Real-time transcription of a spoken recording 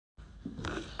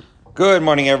Good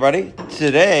morning, everybody.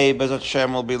 Today, Bezat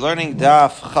Hashem, we'll be learning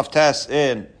Daf Chavtes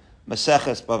in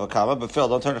Maseches Bava Kama. But Phil,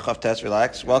 don't turn to Chavtes.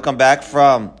 Relax. Welcome back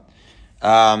from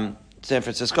San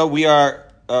Francisco. We are.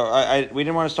 We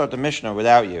didn't want to start the Mishnah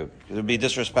without you. It would be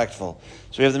disrespectful.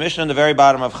 So we have the Mishnah on the very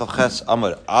bottom of Chavches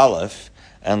Amud Aleph.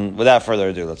 And without further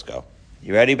ado, let's go.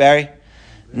 You ready, Barry?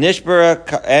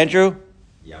 Nishbara Andrew.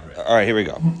 Yeah, I'm ready. All right, here we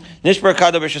go. Nishbara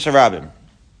Kado B'Shus Harabim.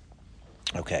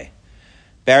 Okay.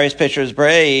 Barry's pitcher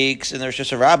breaks, and there's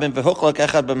just a rabin.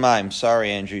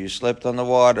 Sorry, Andrew, you slipped on the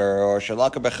water, or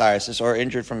shalaka b'chayasis, or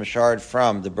injured from a shard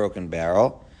from the broken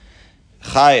barrel.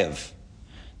 Chayev.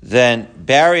 Then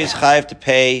Barry is chayev to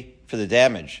pay for the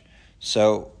damage.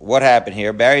 So what happened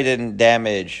here? Barry didn't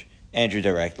damage Andrew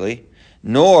directly,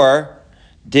 nor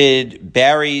did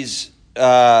Barry's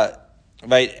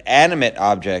animate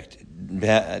object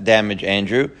damage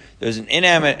Andrew. There's an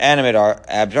animate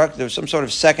object. There's some sort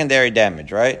of secondary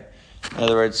damage, right? In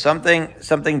other words,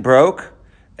 something broke,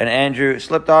 and Andrew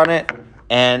slipped on it,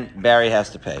 and Barry has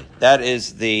to pay. That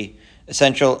is the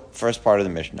essential first part of the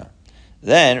Mishnah.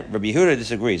 Then Rabbi Yehuda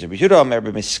disagrees. Rabbi Yehuda Omer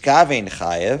b'miskavein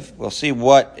chayev. We'll see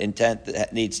what intent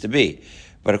that needs to be.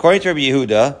 But according to Rabbi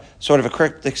Yehuda, sort of a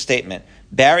cryptic statement,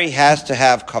 Barry has to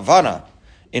have kavana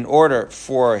in order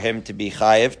for him to be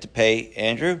chayev to pay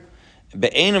Andrew.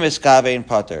 But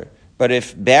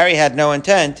if Barry had no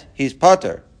intent, he's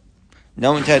pater.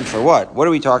 No intent for what? What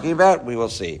are we talking about? We will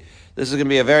see. This is going to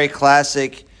be a very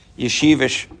classic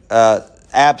yeshivish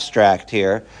abstract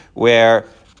here, where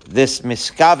this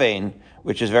miskavein,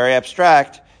 which is very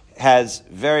abstract, has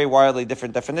very wildly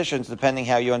different definitions depending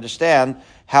how you understand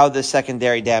how this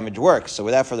secondary damage works. So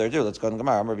without further ado, let's go to the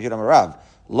Gemara. Rabbi Yehuda Marav.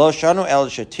 Lo shanu el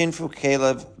shetinfu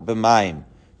kelev b'mayim.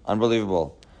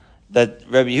 Unbelievable. That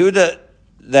Rabbi Yehuda,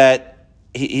 that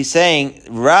he's saying,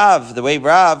 Rav, the way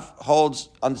Rav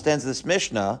understands this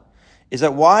Mishnah, is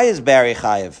that why is Barry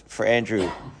chayev for Andrew?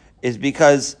 Is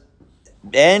because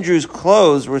Andrew's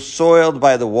clothes were soiled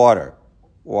by the water.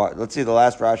 Let's see the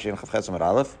last Rashi in Chavches Amud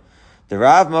Aleph. The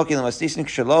Rav moki l'mastisnik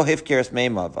shelo hifkeres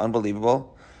meimav.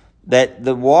 Unbelievable. That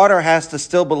the water has to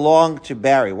still belong to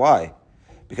Barry. Why?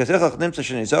 Because according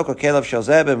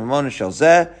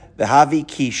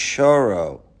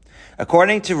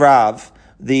to Rav,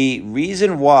 the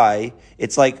reason why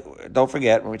it's like, don't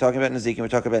forget, when we're talking about Nezikin, we're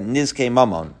talking about Nizke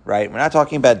Mamon, right? We're not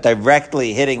talking about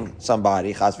directly hitting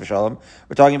somebody, Chas v'shalom.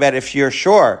 We're talking about if you're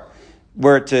sure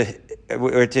were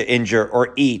to injure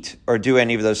or eat or do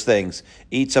any of those things,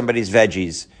 eat somebody's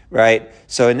veggies, right?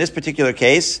 So in this particular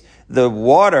case, the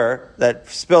water that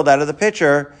spilled out of the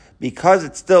pitcher, because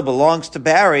it still belongs to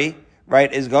Barry,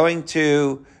 right, is going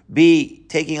to be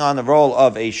taking on the role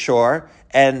of a shore,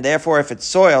 and therefore if it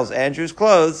soils Andrew's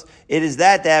clothes, it is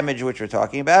that damage which we're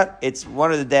talking about. It's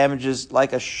one of the damages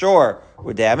like a shore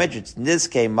would damage. It's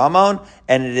Nizke Mamon,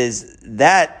 and it is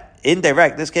that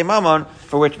indirect Nizke Mamon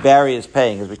for which Barry is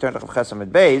paying. As we turn to Chavches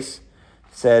Amud Beis,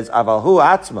 says, Avalhu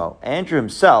Atzmo, Andrew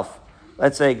himself,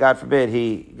 let's say, God forbid,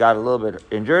 he got a little bit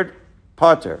injured,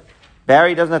 Potter.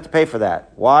 Barry doesn't have to pay for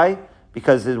that. Why?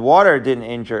 Because his water didn't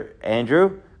injure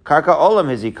Andrew. Karka olam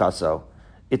hizikaso.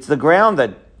 It's the ground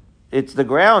that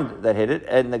hit it,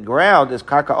 and the ground is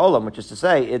karka olam, which is to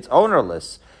say, it's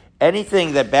ownerless.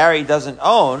 Anything that Barry doesn't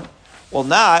own will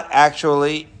not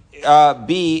actually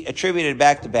be attributed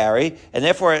back to Barry, and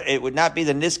therefore it would not be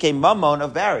the niske mamon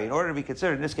of Barry. In order to be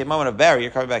considered niske mamon of Barry,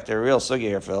 you're coming back to a real sugi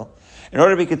here, Phil. In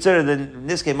order to be considered the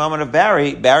niske mamon of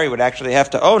Barry, Barry would actually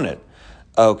have to own it.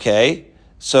 Okay,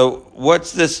 so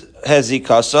what's this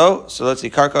hezikaso? So let's see,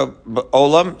 karka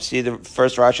olam. See the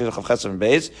first Rashi of Chavches Amud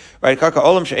Beis, right? Karka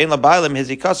olam she'ein labaylim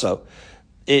hezikaso.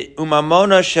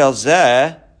 Umamona shel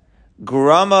zeh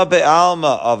grama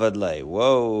be'alma avadle.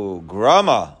 Whoa,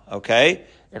 grama. Okay,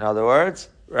 in other words,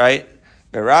 right?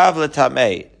 Berav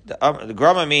letamei. The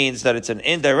grama means that it's an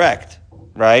indirect,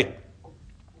 right?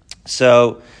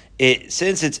 So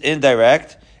since it's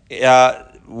indirect,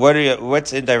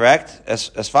 what's indirect?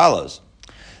 As follows.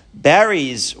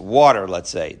 Barry's water, let's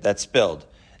say, that spilled,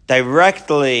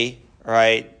 directly,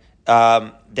 right,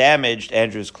 damaged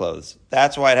Andrew's clothes.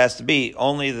 That's why it has to be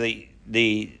only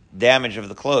the damage of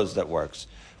the clothes that works.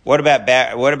 What about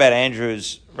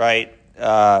Andrew's, right,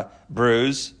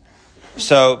 bruise?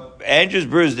 So Andrew's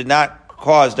bruise did not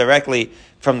cause directly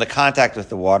from the contact with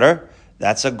the water.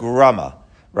 That's a grumma,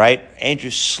 right? Andrew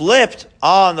slipped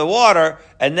on the water,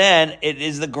 and then it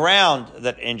is the ground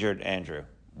that injured Andrew.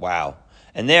 Wow.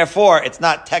 And therefore, it's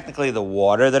not technically the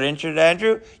water that injured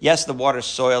Andrew. Yes, the water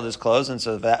soiled his clothes, and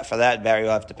so for that, Barry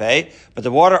will have to pay. But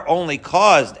the water only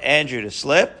caused Andrew to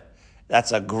slip.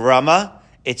 That's a grumma.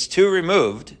 It's too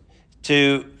removed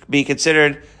to be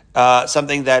considered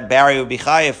something that Barry would be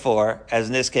chayiv for as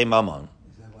niskei mamon. Is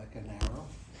that like an arrow?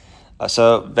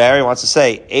 So Barry wants to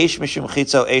say, Eish mishum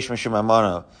chitzo, Eish mishum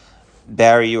amono.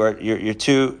 Barry, you're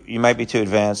too, you might be too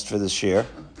advanced for this year.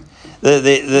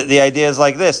 The idea is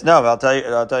like this. No, I'll tell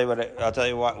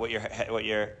you what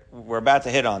we're about to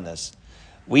hit on this.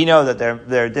 We know that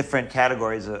there are different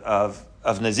categories of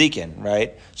nezikin,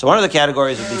 right? So one of the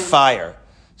categories would be fire.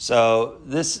 So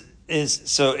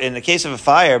in the case of a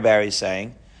fire, Barry's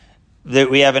saying that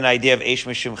we have an idea of eish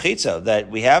mishum chitzo, that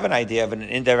we have an idea of an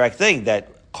indirect thing,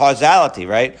 that causality,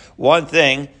 right? One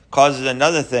thing causes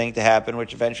another thing to happen,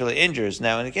 which eventually injures.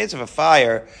 Now, in the case of a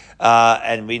fire,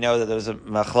 and we know that there was a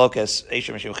machlokas, eish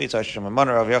mishum chitzo, eish mishum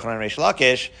amono, Rav Yochanan Reish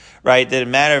Lakish, right? Did it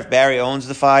matter if Barry owns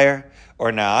the fire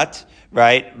or not,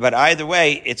 right? But either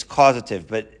way, it's causative.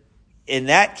 But in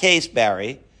that case,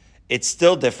 Barry, it's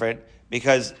still different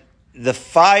because the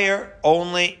fire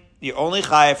you're only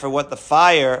chayav for what the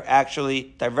fire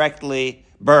actually directly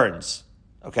burns.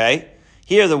 Okay?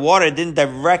 Here, the water didn't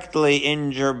directly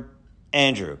injure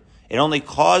Andrew. It only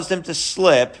caused him to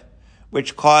slip,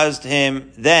 which caused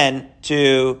him then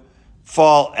to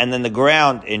fall, and then the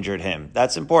ground injured him.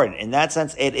 That's important. In that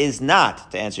sense, it is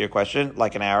not, to answer your question,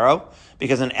 like an arrow,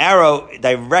 because an arrow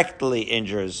directly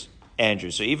injures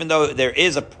Andrew. So even though there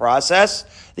is a process,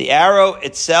 the arrow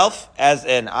itself as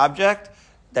an object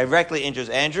directly injures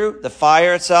Andrew. The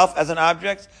fire itself as an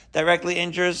object directly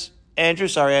injures Andrew.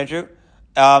 Sorry, Andrew.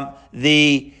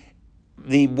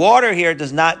 The water here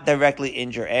does not directly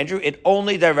injure Andrew. It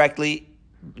only directly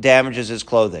damages his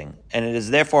clothing. And it is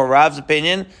therefore Rav's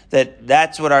opinion that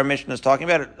that's what our Mishnah is talking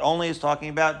about. It only is talking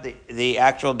about the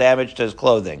actual damage to his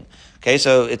clothing. Okay,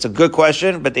 so it's a good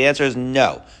question, but the answer is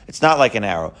no. It's not like an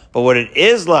arrow. But what it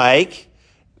is like,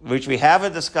 which we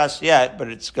haven't discussed yet, but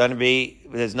it's going to be,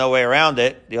 there's no way around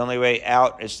it. The only way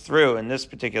out is through, in this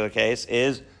particular case,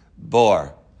 is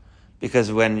bore.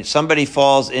 Because when somebody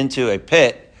falls into a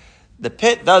pit, the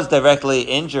pit does directly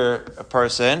injure a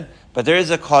person, but there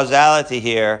is a causality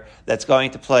here that's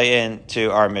going to play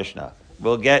into our Mishnah.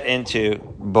 We'll get into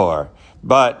bore.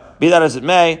 But be that as it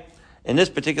may, in this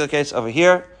particular case over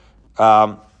here,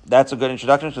 that's a good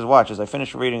introduction, because watch, as I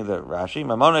finish reading the Rashi,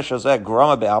 Mamona shozeh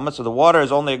grama be'alma, so the water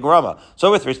is only a grama.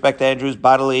 So with respect to Andrew's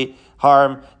bodily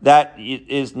harm, that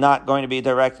is not going to be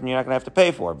direct and you're not going to have to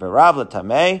pay for. But Rav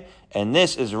l'tameh, and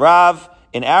this is Rav,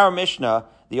 in our Mishnah,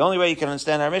 the only way you can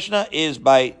understand our Mishnah is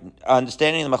by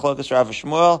understanding the Machlokas Rav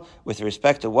Shmuel with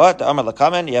respect to what? The Amar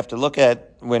Lakamen, you have to look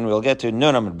at, when we'll get to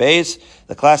Nun Amud Beis,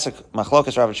 the classic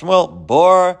Machlokas Rav Shmuel,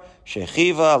 Bor,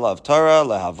 Shechiva, Lav Torah,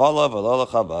 Lehavala, V'lo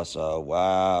Lechavasa.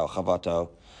 Wow,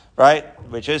 Chavato. Right?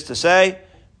 Which is to say,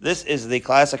 this is the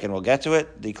classic, and we'll get to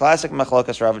it, the classic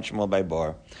Machlokas Rav Shmuel by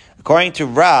Bor. According to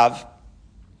Rav,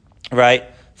 right,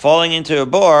 falling into a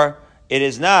bor, it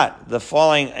is not the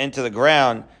falling into the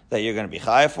ground that you're going to be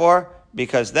chayav for,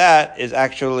 because that is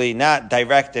actually not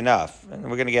direct enough. And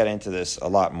we're going to get into this a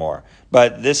lot more.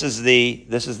 But this is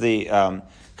the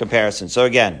comparison. So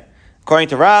again, according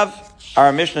to Rav,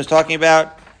 our Mishnah is talking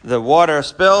about the water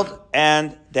spilled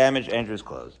and damaged Andrew's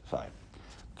clothes. Fine.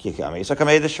 So the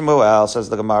Shmuel, says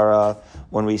the Gemara,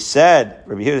 when we said,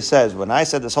 Rabbi Yehuda says, when I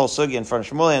said this whole sugi in front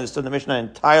of Shmuel, I understood the Mishnah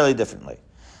entirely differently.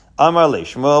 Amar li,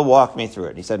 Shmuel walked me through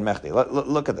it. He said, Mechdi,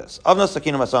 look at this. Avnos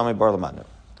sakinu masami bar lamanu.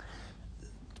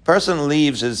 Person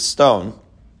leaves his stone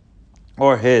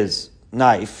or his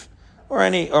knife or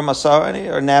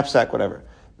masar, or knapsack, whatever,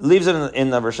 leaves it in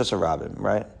the Rosh Hashanah,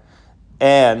 right?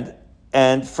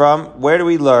 And from where do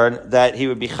we learn that he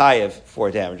would be chayev for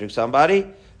damaging somebody?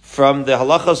 From the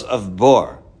halachos of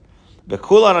bor.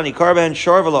 Bekulan ani karben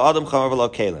shor v'lo adam chamar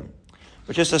v'lo kelim.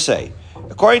 Which is to say,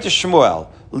 according to Shmuel,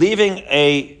 leaving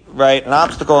an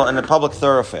obstacle in a public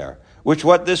thoroughfare, which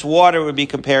what this water would be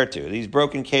compared to, these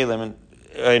broken kelim,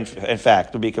 in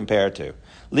fact, would be compared to.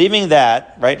 Leaving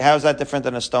that, right, how is that different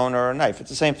than a stone or a knife? It's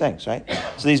the same things, right?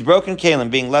 So these broken kelim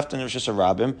being left in the Rosh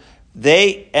Hashanah,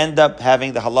 they end up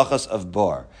having the halachas of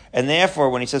bor. And therefore,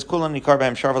 when he says, Kulan nikar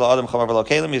b'hem shar v'lo adam chamar v'lo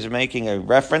kelim, he's making a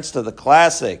reference to the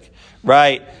classic,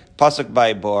 right, pasuk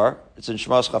by bor. It's in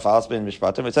Shmos Chafal bin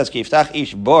Mishpatim. It says, Ki yiftach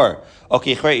ish bor, o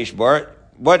ki yichrei ish bor.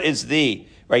 What is the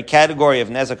right category of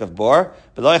nezek of bor?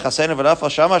 B'lo yachasenu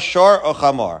v'nafal shama shor o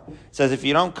chamor. It says, if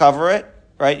you don't cover it,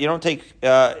 right, you don't take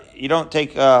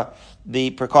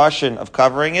the precaution of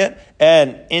covering it,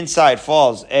 and inside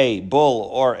falls a bull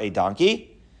or a donkey.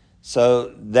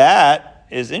 So that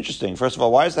is interesting. First of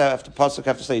all, why does that pasuk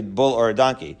have to say bull or a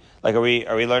donkey? Like, are we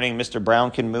learning Mr. Brown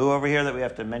can moo over here, that we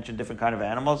have to mention different kind of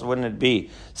animals? Wouldn't it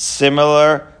be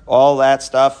similar? All that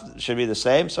stuff should be the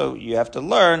same. So you have to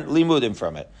learn limudim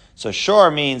from it. So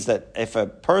shor means that if a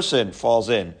person falls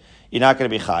in, you're not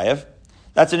going to be chayev.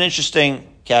 That's an interesting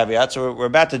caveat. So we're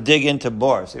about to dig into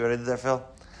bor. See what I did there, Phil?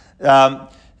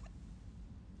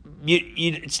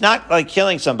 It's not like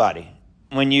killing somebody.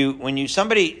 Nobody's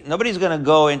going to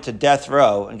go into death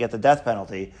row and get the death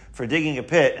penalty for digging a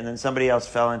pit and then somebody else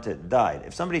fell into it and died.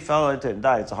 If somebody fell into it and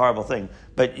died, it's a horrible thing.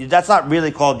 But that's not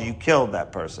really called you killed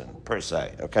that person, per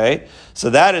se, okay?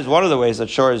 So that is one of the ways that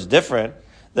shor is different,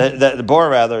 that the bor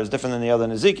rather is different than the other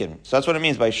nezikin. So that's what it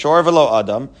means by shor velo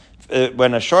adam.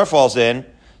 When a shor falls in,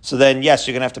 so then yes,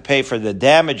 you're going to have to pay for the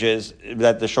damages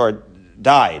that the shor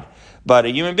died. But a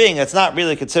human being, that's not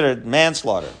really considered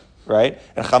manslaughter. Right?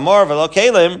 And chamor velo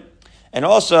kelim, and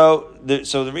also,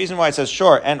 so the reason why it says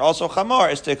shor, and also chamor,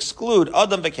 is to exclude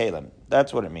adam v'kelim.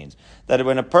 That's what it means. That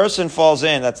when a person falls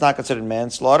in, that's not considered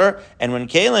manslaughter, and when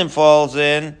kelim falls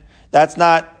in, you're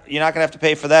not going to have to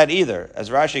pay for that either. As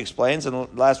Rashi explains in the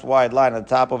last wide line at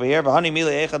the top over here, v'hani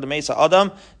mili echad mesa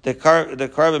adam, the karba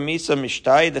misa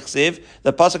mishtai, the chsiv,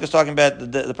 the pasuk is talking about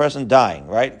the person dying,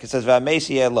 right? It says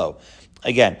v'amesi elo.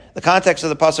 Again, the context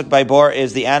of the pasuk by bor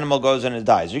is the animal goes in and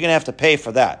dies. You're going to have to pay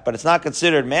for that, but it's not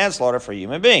considered manslaughter for a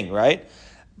human being, right?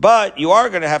 But you are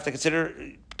going to have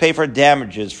to pay for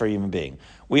damages for a human being.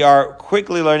 We are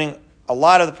quickly learning a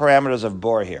lot of the parameters of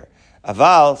bor here.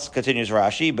 Aval, continues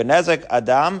Rashi, benezek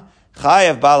adam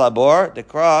chayav bala bor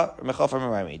dekra mechofer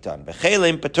meramitan.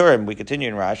 Bechelim paturim. We continue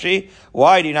in Rashi.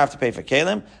 Why do you not have to pay for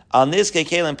kelim? Al niske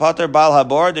kelim pater bal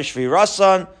habor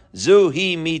deshvirasan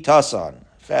zuhi mitasan.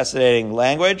 Fascinating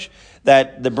language,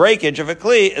 that the breakage of a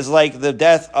kli is like the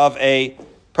death of a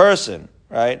person,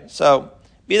 right? So,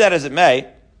 be that as it may,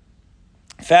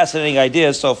 fascinating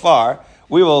ideas so far.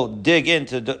 We will dig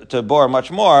into bor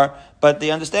much more, but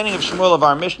the understanding of Shmuel of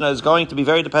our Mishnah is going to be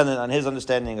very dependent on his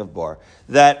understanding of bor.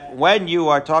 That when you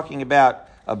are talking about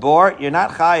a bor, you're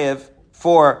not chayev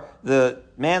for the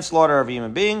manslaughter of a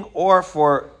human being or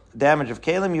for damage of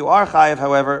kelim. You are chayev,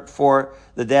 however, for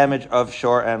the damage of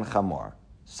shor and chamor.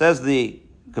 Says the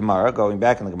Gemara, going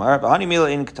back in the Gemara, "V'hani mila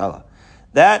in ketala."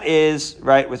 That is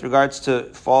right with regards to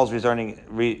falls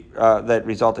that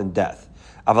result in death.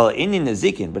 Aval inin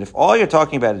nezikin. But if all you're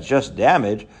talking about is just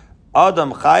damage,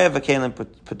 adam chayev v'kelim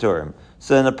paturim.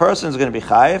 So then the person is going to be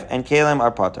chayev and kelim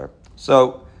are patur.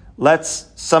 So let's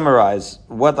summarize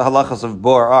what the halachas of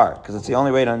bor are, because it's the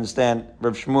only way to understand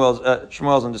Rav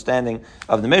Shmuel's understanding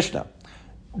of the Mishnah.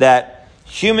 That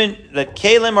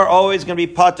kelim are always going to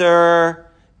be patur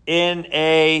in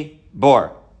a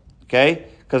bor, okay?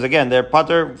 Because again, they're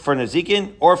patur for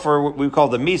nezikin or for what we call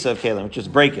the misa of kelim, which is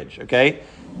breakage, okay?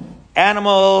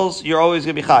 Animals, you're always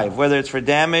going to be chayiv, whether it's for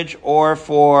damage or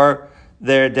for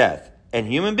their death. And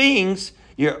human beings,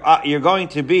 you're going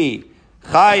to be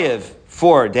chayiv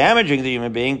for damaging the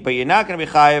human being, but you're not going to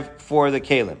be chayiv for the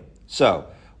kelim. So,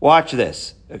 watch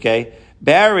this, okay?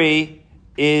 Barry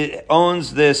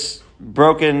owns this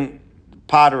broken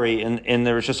pottery in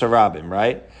the Rosh Hashanah,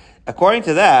 right? According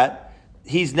to that,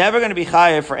 he's never going to be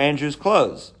chayev for Andrew's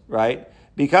clothes, right?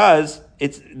 Because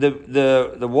it's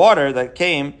the water that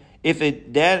came, if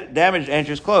it damaged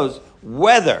Andrew's clothes,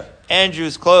 whether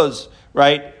Andrew's clothes,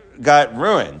 right, got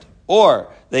ruined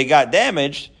or they got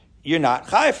damaged, you're not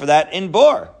chayev for that in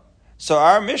bor. So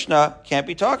our Mishnah can't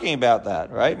be talking about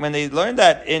that, right? When they learned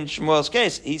that in Shmuel's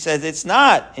case, he says it's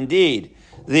not indeed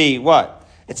the what?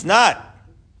 It's not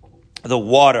the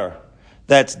water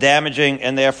that's damaging,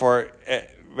 and therefore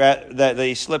that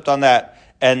they slipped on that,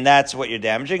 and that's what you're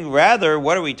damaging. Rather,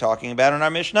 what are we talking about in our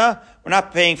Mishnah? We're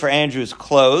not paying for Andrew's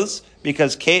clothes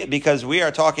because we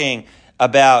are talking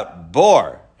about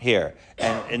bor here,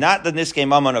 and not the niskei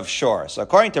mammon of shor. So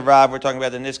according to Rav, we're talking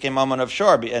about the niskei mammon of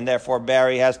shor, and therefore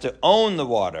Barry has to own the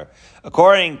water.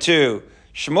 According to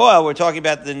Shmuel, we're talking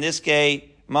about the niskei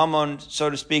mammon, so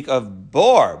to speak, of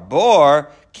bor.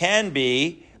 Bor can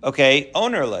be,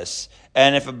 ownerless.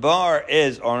 And if a bor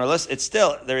is ownerless, it's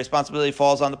still, the responsibility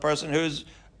falls on the person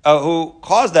who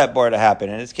caused that bor to happen.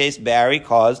 In this case, Barry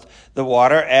caused the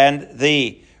water and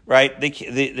the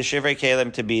shivrei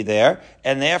kelim to be there.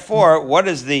 And therefore, what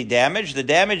is the damage? The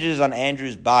damage is on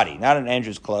Andrew's body, not on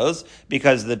Andrew's clothes,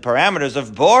 because the parameters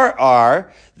of bor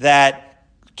are that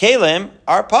kelim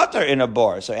are pater in a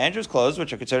bor. So Andrew's clothes,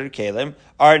 which are considered kelim,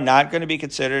 are not going to be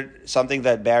considered something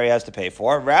that Barry has to pay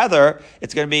for. Rather,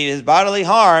 it's going to be his bodily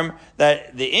harm,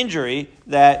 that the injury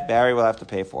that Barry will have to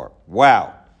pay for.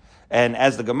 Wow. And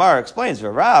as the Gemara explains,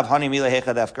 Rav, hani mila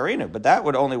hecha dafkarinu, but that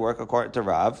would only work according to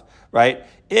Rav, right?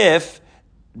 If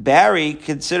Barry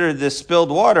considered this spilled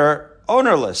water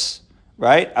ownerless,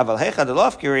 right? Aval hecha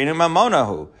delafkarinu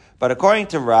mamonahu. But according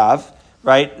to Rav,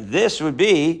 right, this would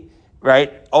be,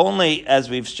 right, only, as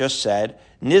we've just said,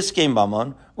 niskei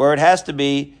mammon, where it has to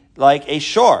be like a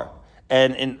shore.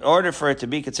 And in order for it to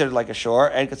be considered like a shore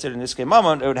and considered niskei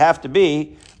mamon, it would have to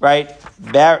be, right,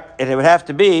 it would have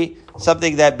to be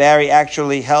something that Barry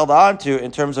actually held on to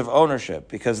in terms of ownership.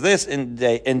 Because this,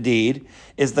 indeed,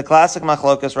 is the classic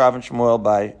machlokas Rav and Shmuel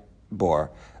by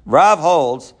bor. Rav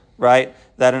holds, right,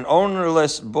 that an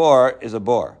ownerless bor is a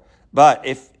bor. But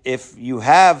if you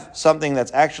have something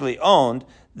that's actually owned,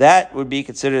 that would be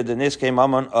considered the niskei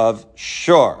mamon of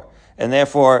shore. And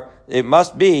therefore, it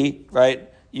must be, right,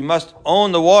 you must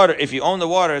own the water. If you own the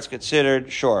water, it's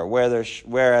considered shore.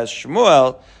 Whereas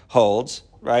Shmuel holds,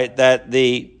 right, that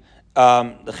the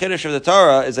chiddush of the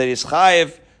Torah is that he's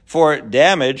chayiv for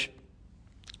damage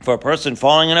for a person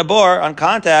falling in a bor on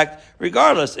contact,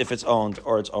 regardless if it's owned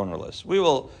or it's ownerless. We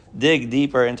will dig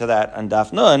deeper into that on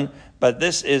Daf Nun, but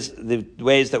this is the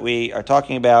ways that we are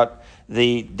talking about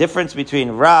the difference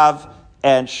between Rav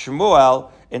and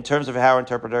Shmuel in terms of how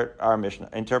interpreting our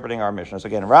Mishnah. So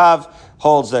again, Rav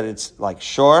holds that it's like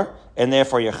shore, and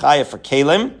therefore you're chayiv for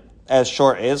kalim, as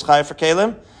shore is chayiv for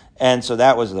kalim, and so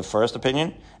that was the first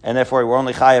opinion, and therefore we're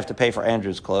only chayiv to pay for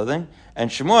Andrew's clothing. And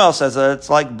Shmuel says that it's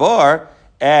like bor,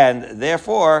 and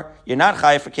therefore you're not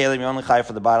chayiv for kalim, you're only chayiv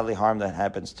for the bodily harm that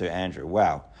happens to Andrew.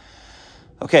 Wow.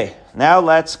 Okay, now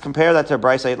let's compare that to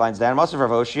Bryce 8 lines down. Masav Rav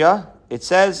Oshia, it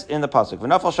says in the pasuk,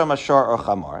 "V'nafal shama shor or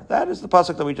chamor." That is the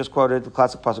pasuk that we just quoted, the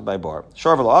classic pasuk by Bor.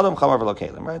 Shor v'lo adam, chamor v'lo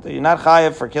kalim. Right? You're not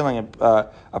chayiv for killing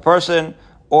a person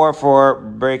or for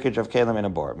breakage of kalim in a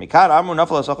bor. Mikad amu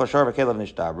nafal asochel shor v'kalim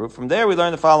nishtabru. From there, we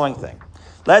learn the following thing.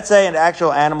 Let's say an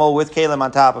actual animal with kalim on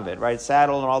top of it, right?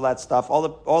 Saddle and all that stuff,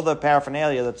 all the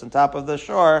paraphernalia that's on top of the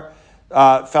shore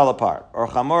fell apart. Or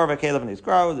chamor v'kalim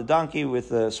nishtabru, the donkey with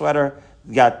the sweater.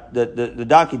 Got the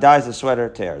donkey dies, the sweater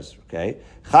tears. Okay,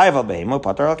 chayv al behimu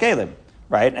pater al kalim,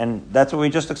 right? And that's what we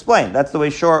just explained. That's the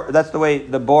way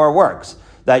the bor works.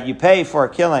 That you pay for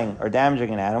killing or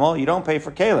damaging an animal, you don't pay for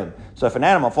kalim. So if an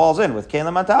animal falls in with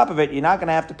kalim on top of it, you're not going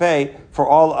to have to pay for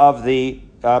all of the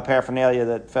paraphernalia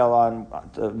that fell on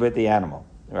with the animal,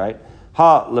 right?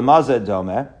 Ha lemazed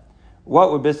dome.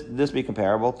 What would this be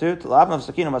comparable to?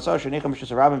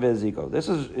 This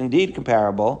is indeed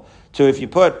comparable to if you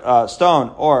put a stone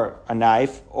or a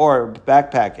knife or a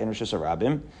backpack in Rosh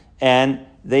Hashanah and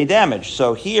they damage.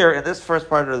 So here, in this first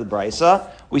part of the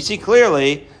Brisa, we see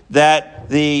clearly that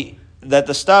the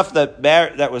stuff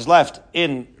that was left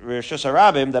in Rosh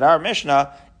Hashanah, that our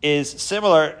Mishnah is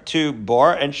similar to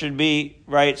bor and should be,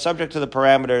 right, subject to the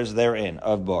parameters therein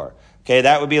of bor. Okay,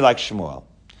 that would be like Shmuel.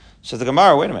 So the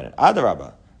Gemara, wait a minute.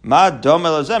 Adarabba. Ma dome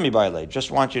lezemi baile.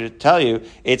 Just want you to tell you,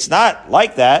 it's not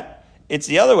like that. It's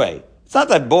the other way. It's not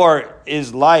that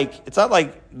it's not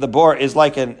like the bor is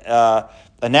like a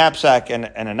knapsack and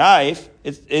a knife.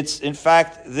 It's in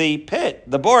fact the pit.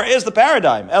 The bor is the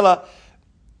paradigm. Ella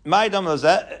my dome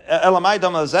lezeh,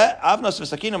 avnos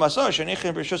v'sakinu maso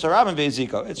shenichin b'rishus harabim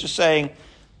ve'eziko. It's just saying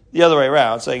the other way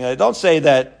around, saying don't say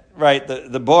that, right,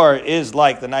 the bor is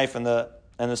like the knife and the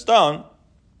stone.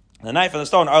 The knife and the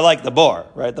stone are like the bor,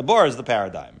 right? The bor is the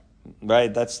paradigm,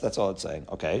 right? That's all it's saying.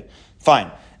 Okay,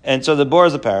 fine. And so the bor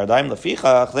is the paradigm.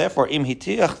 Lefichach, therefore, im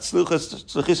hitiach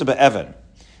tzluchisa be'evan.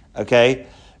 Okay,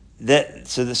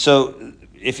 so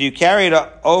if you carry it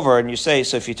over and you say,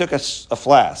 so if you took a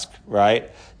flask,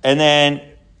 right, and then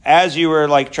as you were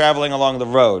like traveling along the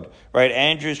road, right,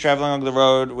 Andrew's traveling along the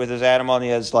road with his animal and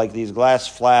he has like these glass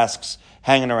flasks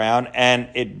hanging around and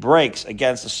it breaks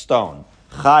against a stone.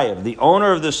 Chayev, the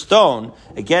owner of the stone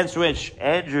against which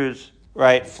Andrew's,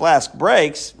 right, flask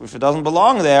breaks, if it doesn't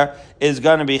belong there, is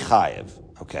going to be chayev.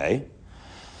 Okay?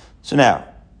 So now,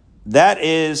 that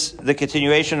is the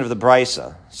continuation of the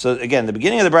Brisa. So again, the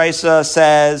beginning of the Brisa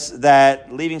says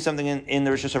that leaving something in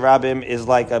the Rosh Hashanah is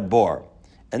like a bor.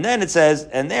 And then it says,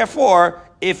 and therefore,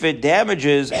 if it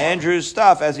damages Andrew's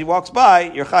stuff as he walks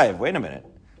by, you're chayev. Wait a minute.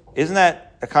 Isn't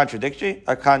that a contradiction?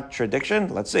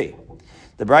 Let's see.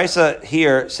 The Brisa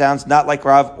here sounds not like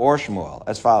Rav or Shmuel,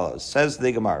 as follows. Says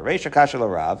the Gemara, Reisha Kasha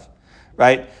Rav,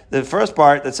 right? The first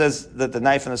part that says that the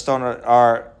knife and the stone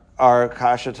are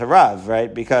Kasha to Rav,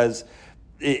 right? Because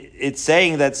it's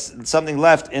saying that something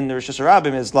left in the Rosh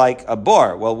Hashanah is like a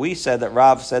bor. Well, we said that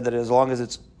Rav said that as long as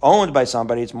it's owned by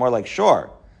somebody, it's more like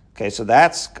shore. Okay, so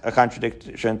that's a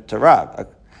contradiction to Rav.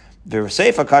 The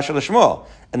Seifa Kasha to Shmuel.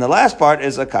 And the last part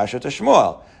is a Kasha to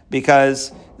Shmuel.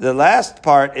 Because the last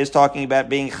part is talking about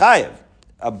being chayiv.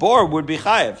 A bor would be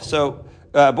chayiv. So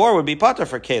a bor would be pater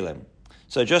for kalim.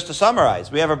 So just to summarize,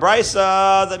 we have a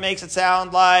brisa that makes it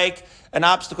sound like an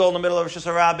obstacle in the middle of Rosh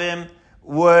Hashanah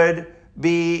would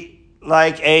be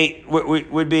like a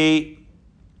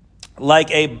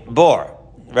bor,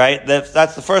 right?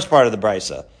 That's the first part of the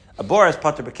brisa. A bor is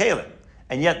pater b'kalim.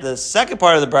 And yet the second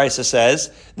part of the brisa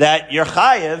says that you're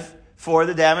chayiv for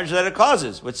the damage that it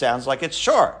causes, which sounds like it's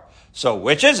sure. So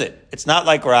which is it? It's not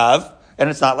like Rav, and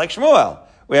it's not like Shmuel.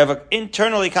 We have an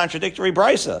internally contradictory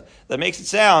brisa that makes it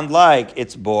sound like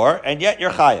it's bor, and yet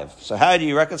you're chayiv. So how do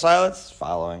you reconcile it? It's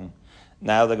following.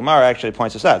 Now the Gemara actually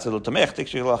points us out. According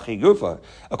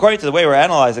to the way we're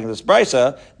analyzing this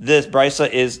brisa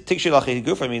is tikshi lachi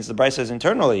gufa, means the brisa is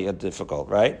internally difficult,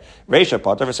 right? Reisha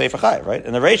pater v'seifa chayiv, right?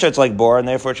 And the reisha it's like bor, and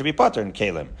therefore it should be pater in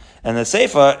kalim. And the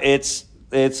seifa it's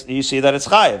you see that it's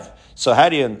chayiv. So how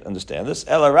do you understand this?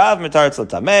 Ela Rav mitaretz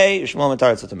l'tamei, Shmuel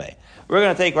mitaretz l'tamei. We're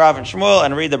going to take Rav and Shmuel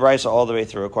and read the brisa all the way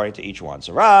through according to each one.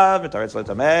 So Rav mitaretz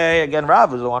l'tamei. Again,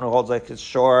 Rav is the one who holds like it's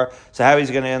sure. So how is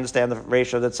he going to understand the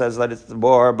ratio that says that it's the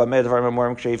bor? But it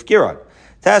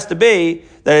has to be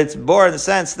that it's bor in the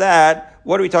sense that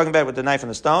what are we talking about with the knife and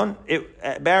the stone?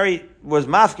 Barry was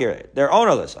mafkir. They're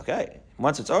ownerless. Okay,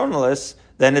 once it's ownerless,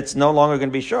 then it's no longer going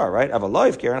to be sure, right?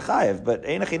 Avaloiv kir and chayiv, but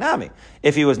ein achinami.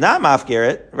 If he was not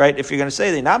mafkir, right? If you're going to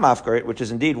say they're not mafkir, which is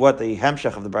indeed what the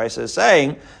hemshech of the brisa is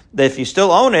saying, that if you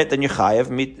still own it, then you're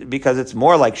chayiv because it's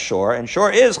more like shore, and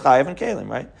shore is chayiv and kalim,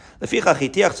 right? And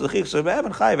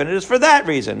it is for that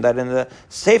reason that in the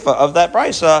seifa of that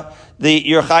brisa,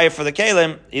 you're chayiv for the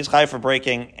kalim, he's chayiv for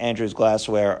breaking Andrew's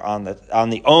glassware on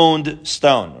the owned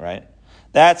stone, right?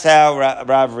 That's how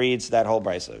Rav reads that whole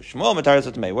brisa. Shmuel mitaretz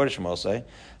l'tamei. What does Shmuel say?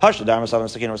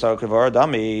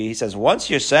 He says, once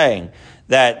you're saying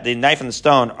that the knife and the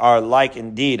stone are like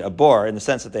indeed a bor in the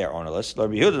sense that they are ownerless,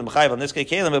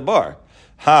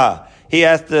 he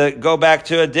has to go back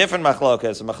to a different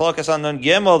machlokas, a machlokas on Nun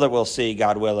Gimel that we'll see,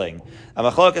 God willing. A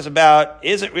machlokas about,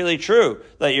 is it really true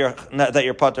that you're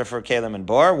pater for kalim and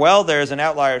bor? Well, there's an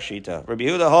outlier shita. Rabbi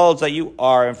Yehuda holds that you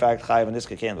are, in fact, chayiv in this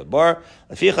kalim and bor.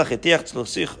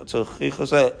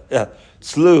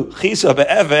 Sluchisa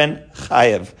be'even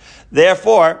chayiv.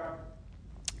 Therefore,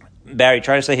 Barry,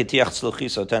 try to say hitiach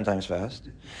sluchiso 10 times fast.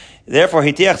 Therefore,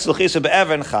 hitiach sluchiso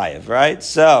be'even chayiv, right?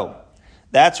 So,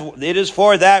 it is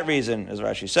for that reason, as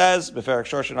Rashi says, Beferek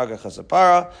Shor Shanaga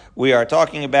Chasapara, we are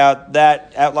talking about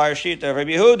that outlier sheet of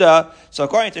Rabbi Yehuda. So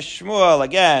according to Shmuel,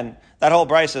 again, that whole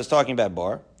brisa is talking about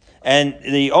bor. And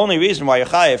the only reason why you're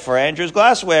chayiv for Andrew's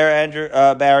glassware,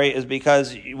 Barry, is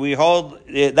because we hold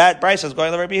that brisa is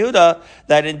going to Rabbi Yehuda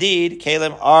that indeed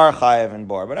kalim are chayiv and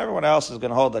bor, but everyone else is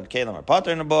going to hold that kalim are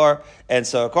pater in the bor. And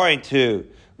so according to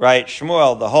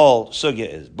Shmuel, the whole sugya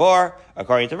is bor.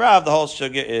 According to Rav, the whole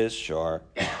sugya is shor.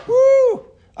 Woo!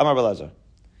 Amar Belezer.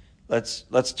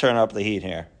 Let's turn up the heat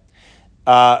here.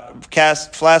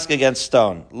 Cast flask against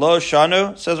stone. Lo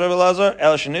shanu, says Rabbi Elazar,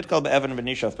 el shenitkal be'evan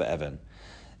v'nishav be'evan.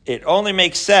 It only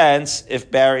makes sense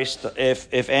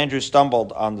if Andrew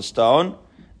stumbled on the stone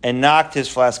and knocked his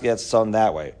flask against the stone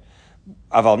that way.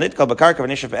 Aval nitkal b'karka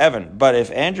v'nishav be'evan. But if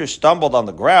Andrew stumbled on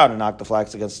the ground and knocked the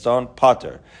flask against the stone,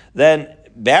 pater, then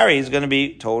Barry is going to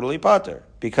be totally pater.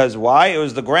 Because why? It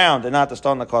was the ground and not the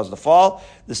stone that caused the fall.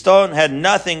 The stone had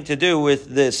nothing to do with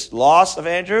this loss of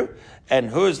Andrew. And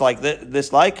who is like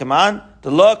this like? Come on. The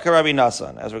lo Rabbi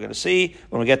Nassan. As we're going to see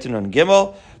when we get to Nun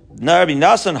Gimel, Rabbi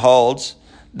Nassan holds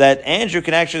that Andrew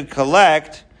can actually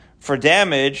collect for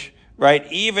damage, right?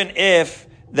 Even if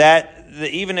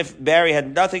Barry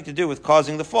had nothing to do with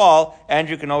causing the fall,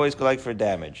 Andrew can always collect for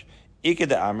damage. Ika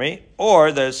de Amri,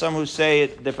 or there's some who say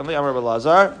it differently. Amar Rabbi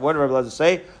Lazar. What did Rabbi Lazar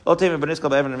say? We're gonna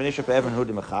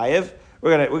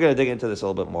dig into this a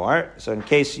little bit more. So in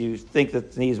case you think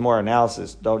that needs more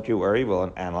analysis, don't you worry.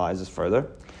 We'll analyze this further.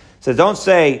 So don't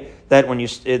say that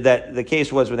that the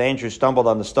case was when Andrew stumbled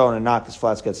on the stone and knocked his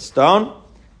flask against the stone,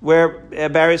 where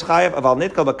Barry's chayiv aval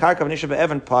nitkal b'karka v'nishav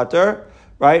be'evan pater,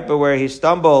 right? But where he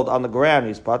stumbled on the ground,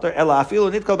 he's pater. Ela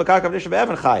afilu nitkal b'karka v'nishav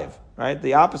be'evan chayiv. Right?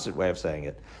 The opposite way of saying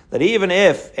it. That even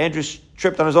if Andrew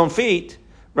tripped on his own feet,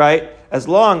 right, as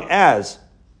long as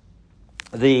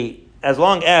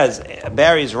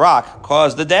Barry's rock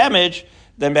caused the damage,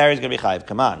 then Barry's going to be chayiv.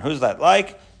 Come on, who's that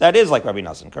like? That is like Rabbi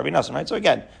Nassan, right? So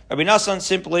again, Rabbi Nassan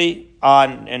simply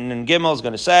in Gimel is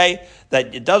going to say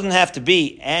that it doesn't have to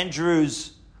be that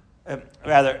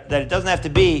it doesn't have to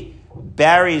be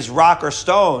Barry's rock or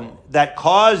stone that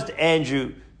caused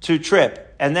Andrew to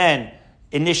trip, and then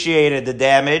initiated the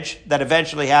damage that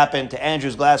eventually happened to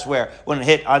Andrew's glassware when it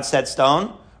hit on said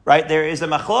stone, right? There is a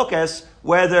machlokas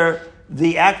whether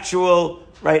the actual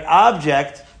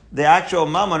object, the actual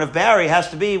mammon of Barry has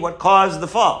to be what caused the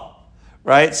fall,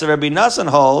 right? So Rabbi Nassan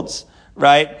holds,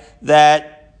 right,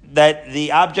 that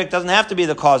the object doesn't have to be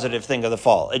the causative thing of the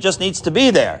fall. It just needs to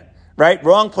be there, right?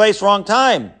 Wrong place, wrong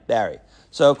time, Barry.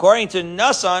 So according to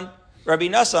Rabbi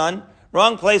Nassan,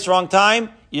 wrong place, wrong time,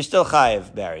 you're still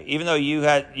chayiv, Barry. Even though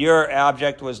your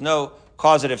object was no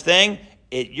causative thing,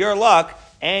 your luck,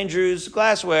 Andrew's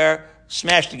glassware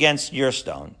smashed against your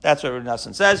stone. That's what Rabbi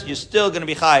Nassan says. You're still going to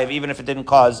be chayiv, even if it didn't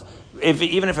cause,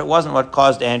 even if it wasn't what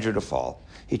caused Andrew to fall.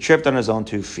 He tripped on his own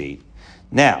 2 feet.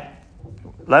 Now,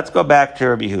 let's go back to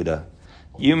Rabbi Yehuda.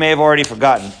 You may have already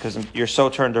forgotten, because you're so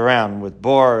turned around with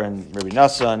Bor and Rabbi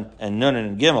Nassan and Nun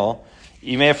and Gimel,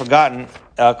 you may have forgotten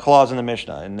a clause in the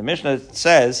Mishnah. And the Mishnah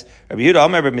says, Rabbi Yehuda,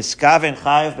 Omer miskaven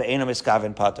chayiv be'eno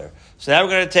miskaven pater. So now we're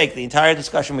going to take the entire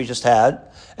discussion we just had,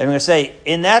 and we're going to say,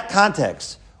 in that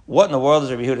context, what in the world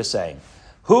is Rabbi Yehuda saying?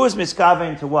 Who is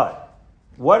miskaven to what?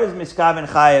 What does miskaven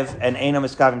chayiv and eno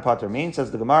miskaven pater mean?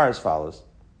 Says the Gemara as follows.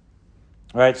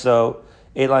 All right, so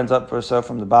 8 lines up or so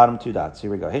from the bottom, 2 dots.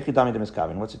 Here we go. Hechidami de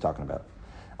miskaven. What's he talking about?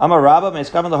 Amar Rabba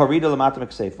miskaven lahorida lamata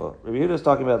miksefo. Rabbi Yehuda is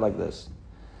talking about it like this.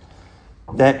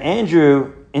 That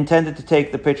Andrew intended to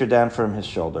take the pitcher down from his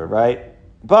shoulder, right?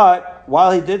 But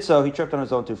while he did so, he tripped on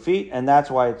his own 2 feet, and that's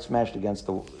why it smashed against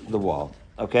the wall.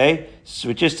 Okay? So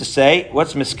which is to say,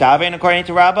 what's miskaven according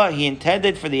to Rabbah? He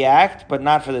intended for the act, but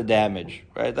not for the damage.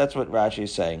 Right? That's what Rashi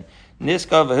is saying.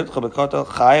 Niska v'hitcha b'kotel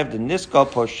chayev de niska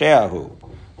posheahu.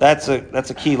 That's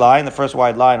a key line, the first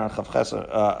wide line on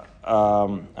Chavches,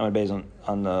 I'm going to base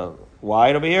on the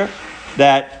wide over here.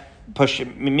 That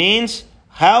means,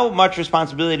 how much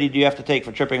responsibility do you have to take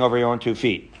for tripping over your own 2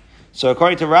 feet? So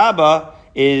according to Rabbah,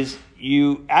 is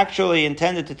you actually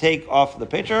intended to take off the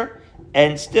pitcher,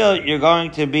 and still you're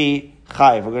going to be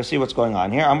chayiv. We're going to see what's going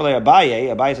on here. Amalei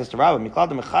Abaye says to Rabbah,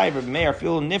 Miklad mechayiv Rabbi Meir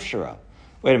fiul nifshara.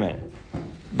 Wait a minute.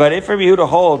 But if Rabbi Yehuda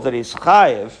holds that he's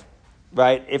chayiv,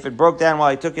 right, if it broke down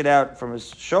while he took it out from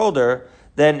his shoulder,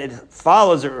 then it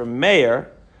follows that Rabbi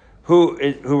Meir, who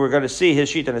we're going to see his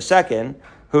sheet in a second,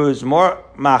 who is more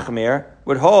machmir,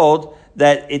 would hold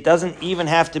that it doesn't even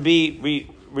have to be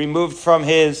removed from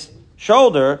his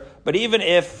shoulder, but even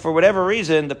if, for whatever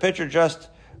reason, the pitcher just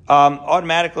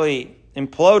automatically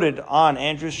imploded on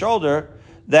Andrew's shoulder,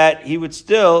 that he would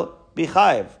still be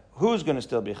chayiv. Who's going to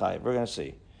still be chayiv? We're going to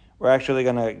see. We're actually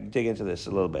going to dig into this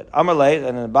a little bit. Amalei,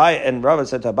 and Rava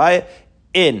said to Abaye,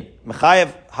 in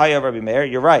Mechayev Hayav Rabbi Meir,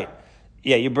 you're right.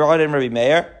 Yeah, you brought in Rabbi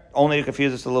Meir, only to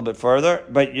confuse us a little bit further,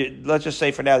 but let's just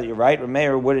say for now that you're right. Rabbi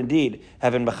Meir would indeed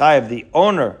have in Mechayev, the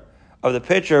owner of the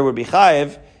pitcher would be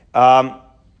chayiv.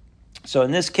 So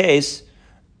in this case,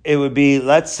 it would be,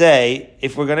 let's say,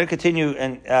 if we're going to continue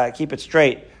and keep it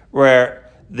straight, where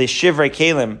the Shivrei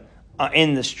Kalim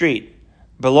in the street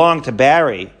belong to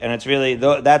Barry, and it's really,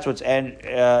 that's what's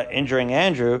injuring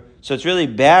Andrew, so it's really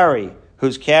Barry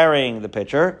who's carrying the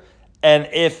pitcher, and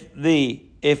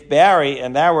if Barry,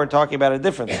 and now we're talking about a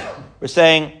different thing, we're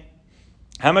saying,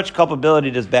 how much culpability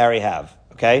does Barry have?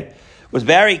 Okay? Was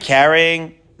Barry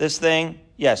carrying this thing?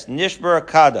 Yes, Nishbar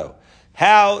Kado.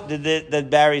 How did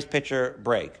Barry's pitcher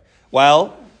break?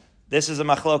 Well, this is a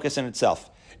machlokas in itself.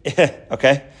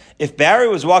 Okay? If Barry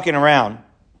was walking around,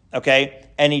 okay,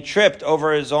 and he tripped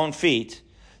over his own feet,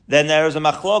 then there was a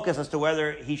machlokas as to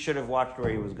whether he should have watched where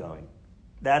he was going.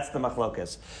 That's the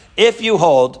machlokas. If you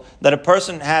hold that a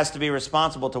person has to be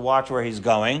responsible to watch where he's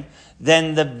going,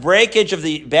 then the breakage of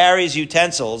Barry's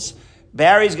utensils,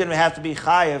 Barry's going to have to be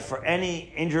chayiv for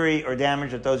any injury or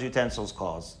damage that those utensils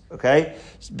cause. Okay?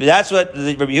 That's what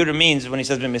the Rabbi Yehuda means when he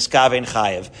says miskavein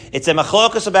chayiv. It's a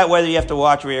machlokas about whether you have to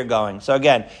watch where you're going. So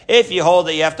again, if you hold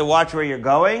that you have to watch where you're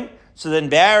going, so then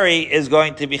Barry is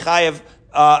going to be chayiv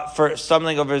for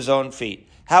stumbling over his own feet.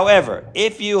 However,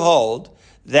 if you hold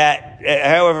that,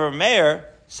 however, Meir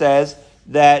says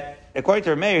that, according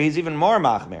to Meir, he's even more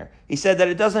machmir. He said that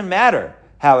it doesn't matter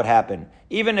how it happened.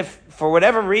 Even if, for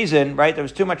whatever reason, right, there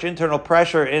was too much internal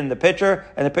pressure in the pitcher,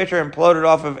 and the pitcher imploded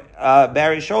off of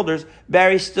Barry's shoulders,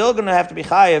 Barry's still going to have to be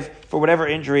chayiv for whatever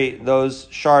injury those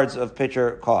shards of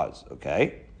pitcher cause.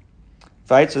 Okay?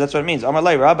 Right? So that's what it means.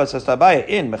 Amalei Rabba says to Abaye,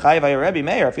 in Mechayev Rabbi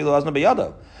Meir, afilu azna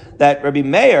biyado. That Rabbi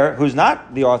Meir, who's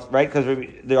not the author, right? Because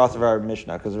the author of our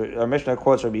Mishnah, because our Mishnah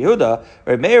quotes Rabbi Yehuda,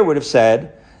 Rabbi Meir would have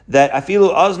said that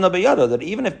afilu azna biyado, that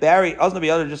even if Barry, azna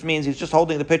biyado just means he's just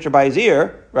holding the pitcher by his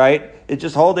ear, right? It's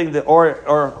just holding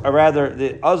or rather,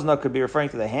 the azna could be referring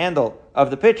to the handle of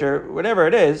the pitcher, whatever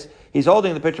it is, he's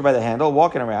holding the pitcher by the handle,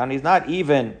 walking around, he's not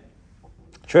even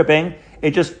tripping,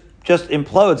 it just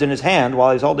implodes in his hand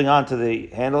while he's holding on to the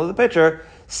handle of the pitcher,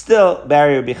 still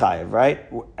Barry would be chayiv, right?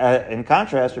 In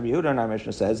contrast, Rabbi Yehuda in our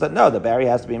Mishnah says that no, the Barry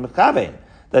has to be mechavein.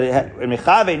 That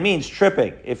mechavein means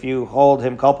tripping if you hold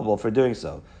him culpable for doing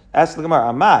so. Ask the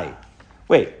Gemara, Amai.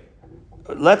 Wait,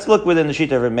 let's look within the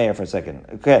sheet of Rabbi Meir for a second.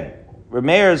 Okay, Rabbi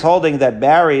Meir is holding that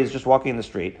Barry is just walking in the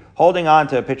street, holding on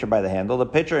to a pitcher by the handle. The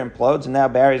pitcher implodes, and now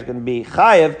Barry is going to be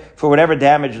chayiv for whatever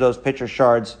damage those pitcher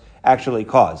shards actually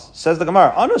cause. Says the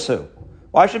Gemara, Anusu.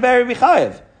 Why should Barry be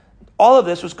chayiv? All of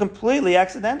this was completely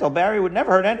accidental. Barry would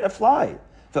never hurt a fly.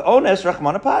 The onus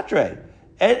rachmana patre.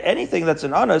 Anything that's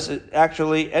an onus,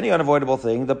 actually, any unavoidable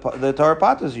thing, the Torah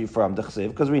patters you from the chsiv,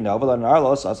 because we know v'lanar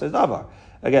lo sasei davar.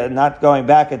 Again, not going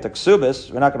back into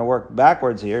ksubis. We're not going to work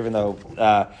backwards here, even though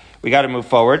we got to move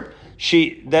forward.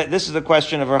 This is the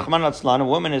question of Rahman al-Tzlan. A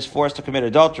woman is forced to commit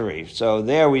adultery. So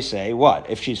there we say, what?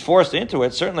 If she's forced into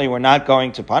it, certainly we're not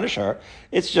going to punish her.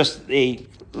 It's just the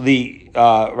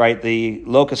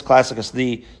locus classicus,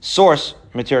 the source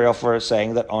material for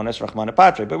saying that onus Rahman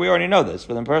patre. But we already know this.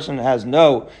 When the person has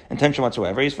no intention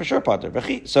whatsoever, he's for sure pater.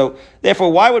 So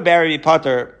therefore, why would Barry be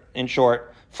pater, in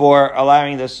short, for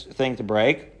allowing this thing to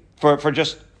break, for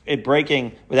just it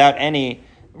breaking without any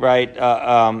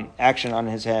action on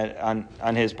his head,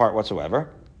 on his part whatsoever?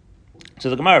 So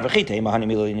the Gemara,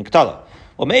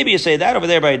 well, maybe you say that over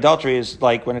there by adultery is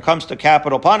like when it comes to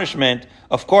capital punishment,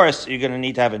 of course you're going to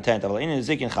need to have intent.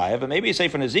 But maybe you say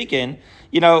for Nezikin,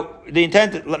 the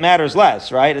intent matters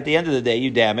less, right? At the end of the day, you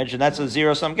damage, and that's a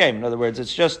zero-sum game. In other words,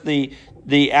 it's just the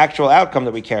actual outcome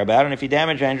that we care about, and if you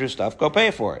damage Andrew's stuff, go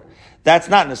pay for it. That's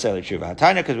not necessarily true.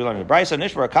 Because we learned in the Brisa,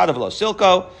 Nishvar Kadav Lo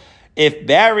Silko, if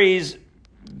Barry's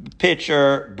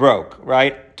pitcher broke,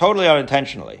 right? Totally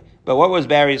unintentionally. But what was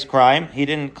Barry's crime? He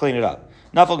didn't clean it up.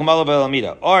 Nafal Gamal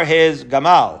Velamida. Or his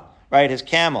Gamal, right? His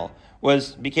camel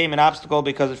became an obstacle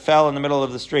because it fell in the middle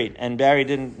of the street and Barry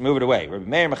didn't move it away. Rabbi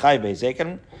Meir Mechai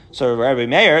Bezekin. So Rabbi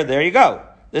Meir, there you go.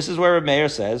 This is where Rabbi Meir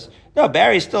says, no,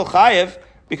 Barry's still chayiv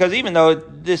because even though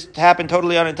this happened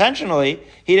totally unintentionally,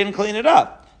 he didn't clean it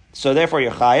up. So therefore,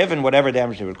 you're chayiv, and whatever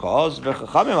damage he would cause. As we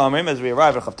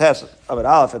arrive at Chavtes Abed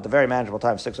Aleph at the very manageable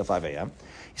time, 6:05 a.m.,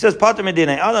 he says, "Pater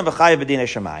medinei adam v'chayiv b'dinei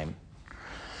shemayim."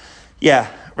 Yeah,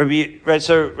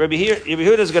 So Rabbi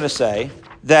Yehuda is going to say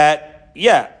that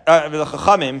the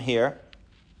Chachamim here,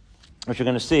 which you're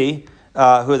going to see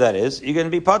who that is. You're going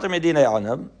to be pater medinei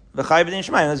adam v'chayiv b'dinei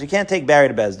shemayim. You can't take Barry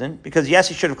to Bezdin because yes,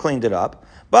 he should have cleaned it up,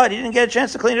 but he didn't get a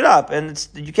chance to clean it up, and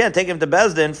you can't take him to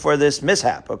Bezdin for this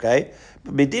mishap. Okay.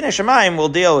 B'dinei Shemayim will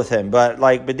deal with him, but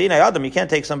like B'dinei Adam, you can't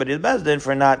take somebody to Bezdin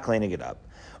for not cleaning it up.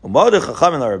 However, the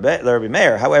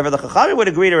Chachamim would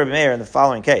agree to Rabbi Meir in the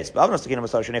following case.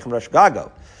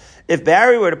 If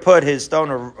Barry were to put his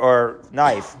stone or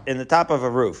knife in the top of a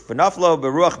roof, v'naflo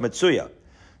beruach metzuya,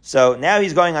 so now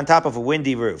he's going on top of a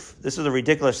windy roof. This is a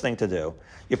ridiculous thing to do.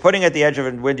 You're putting at the edge of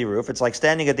a windy roof. It's like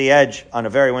standing at the edge on a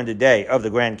very windy day of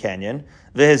the Grand Canyon,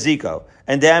 v'heziko,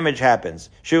 and damage happens.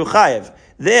 Shu chayev.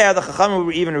 There, the Chachamim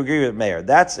would even agree with Meir.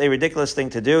 That's a ridiculous thing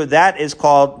to do. That is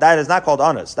not called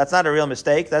honest. That's not a real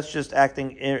mistake. That's just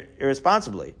acting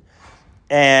irresponsibly.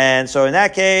 And so in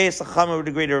that case, the Chachamim would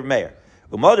agree to Meir.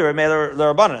 Umoder Rabbi Meir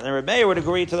l'Rabbanan. And Rabbi Meir would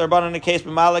agree to the Rabbanan in the case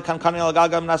b'malek kankani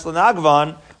l'gagam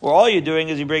naslanagvan, where all you're doing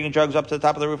is you're bringing jugs up to the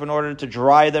top of the roof in order to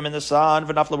dry them in the sun.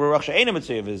 V'nafla b'ruach she'enim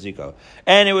mitzuya v'ziko.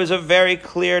 And it was a very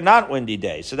clear, not windy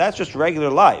day. So that's just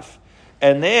regular life.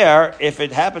 And there, if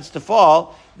it happens to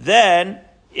fall, then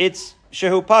it's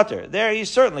shehu pater. There he's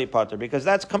certainly pater because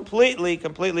that's completely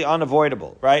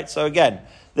unavoidable, right? So again,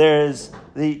 there's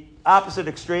the opposite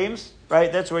extremes,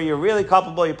 right? That's where you're really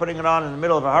culpable. You're putting it on in the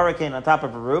middle of a hurricane on top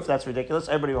of a roof. That's ridiculous.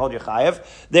 Everybody will hold your chayev.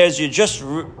 There's you just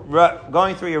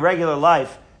going through your regular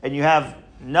life and you have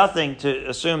nothing to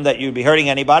assume that you'd be hurting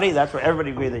anybody. That's where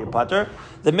everybody agrees that you're pater.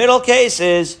 The middle case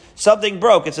is something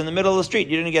broke. It's in the middle of the street.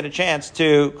 You didn't get a chance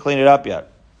to clean it up yet.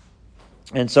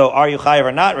 And so, are you chayiv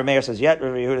or not? Rabbi Meir says yet.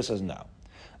 Rabbi Yehuda says no.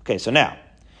 Okay, so now,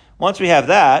 once we have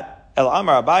that, El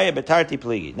Amar Abaye Betarti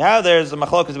Pligi. Now there's a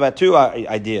machlokas about two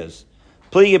ideas: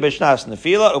 Pligi b'shnas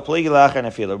nefila or Pligi lacher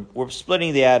nefila. We're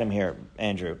splitting the atom here,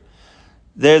 Andrew.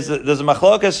 There's a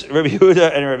machlokas Rabbi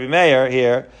Yehuda and Rabbi Meir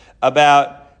here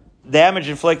about damage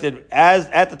inflicted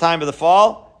at the time of the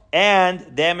fall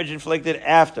and damage inflicted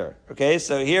after. Okay,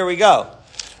 so here we go.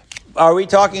 Are we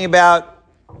talking about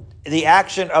the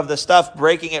action of the stuff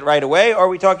breaking it right away, or are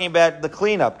we talking about the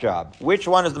cleanup job? Which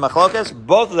one is the machlokas?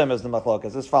 Both of them is the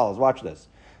machlokas. As follows. Watch this.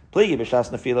 Pligi b'shas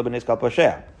nefila b'niskal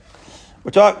poshea. We're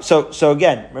talking. So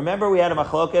again, remember we had a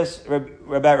machlokas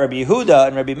about Rabbi Yehuda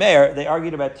and Rabbi Meir. They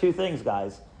argued about two things,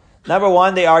 guys. Number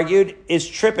one, they argued, is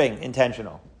tripping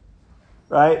intentional?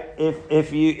 Right?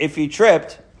 If you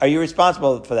tripped, are you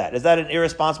responsible for that? Is that an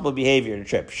irresponsible behavior to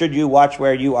trip? Should you watch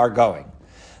where you are going?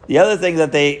 The other thing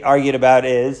that they argued about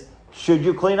is, should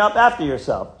you clean up after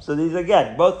yourself? So these,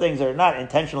 again, both things are not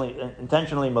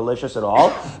intentionally malicious at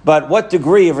all, but what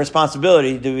degree of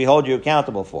responsibility do we hold you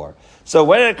accountable for? So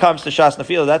when it comes to Shas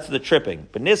Nefila, that's the tripping.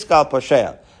 But Niskal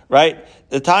Poshea. right?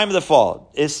 The time of the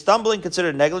fall. Is stumbling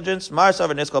considered negligence? Mar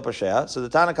savar niskal pashea. So the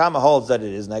Tanna Kama holds that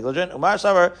it is negligent. Mar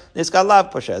savar niskal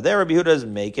lav pashea. There Rabbi Yehuda is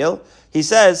mekil. He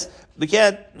says, we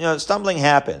can't, stumbling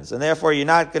happens, and therefore you're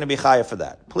not going to be chayav for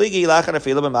that. Pligi lachan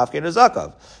afila b'mafkin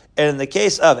zakov. And in the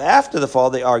case of after the fall,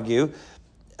 they argue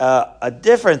a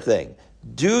different thing.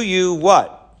 Do you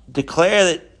what?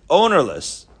 Declare it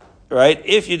ownerless, right?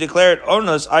 If you declare it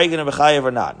ownerless, are you going to be chayav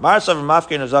or not? Marsav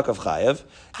mafkin zakov chayav.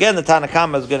 Again, the Tanna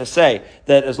Kama is going to say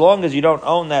that as long as you don't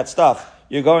own that stuff,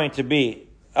 you're going to be.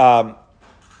 That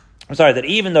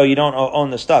even though you don't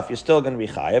own the stuff, you're still going to be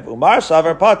chayav. Umar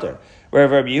savar pater. Where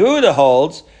Rabbi Yehuda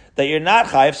holds that you're not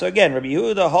chayav. So again, Rabbi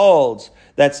Yehuda holds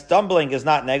that stumbling is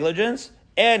not negligence,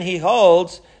 and he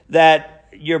holds that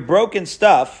your broken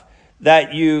stuff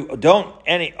that you don't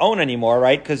own anymore,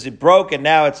 right? Because it broke and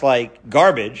now it's like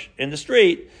garbage in the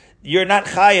street. You're not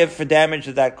chayav for damage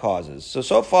that causes.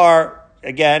 So far,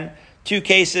 again, two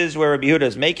cases where Rabbi Yehuda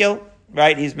is mekil,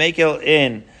 right? He's mekil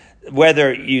in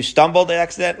whether you stumbled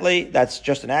accidentally, that's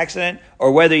just an accident,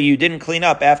 or whether you didn't clean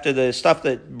up after the stuff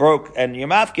that broke and your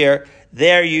mafkir,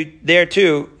 there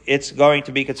too, it's going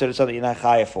to be considered something you're not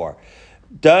chayav for.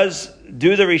 Do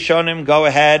the Rishonim go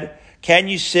ahead? Can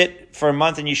you sit for a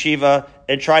month in yeshiva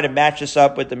and try to match this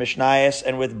up with the Mishnayos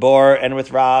and with Bor and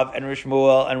with Rav and with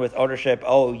Shmuel and with ownership?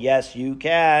 Oh, yes, you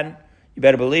can. You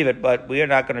better believe it, but we are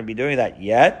not going to be doing that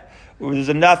yet. There's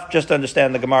enough just to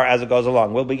understand the Gemara as it goes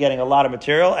along. We'll be getting a lot of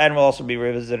material, and we'll also be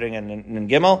revisiting in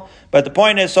Gimel. But the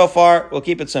point is, so far, we'll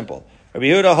keep it simple. Rabbi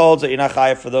Yehuda holds that you're not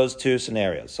chayav for those two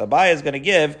scenarios. So Abaye is going to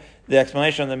give the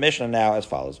explanation of the Mishnah now as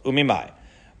follows. Umimai.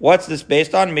 What's this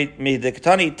based on?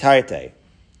 Midiktani tarte.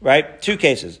 Right? Two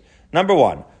cases. Number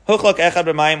one. Huchlok echad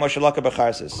b'mayim or shalaka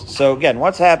b'charsis. So again,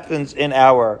 what happens in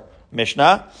our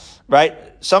Mishnah? Right?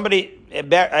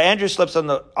 Andrew slips on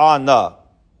the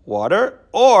water,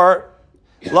 or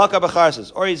laka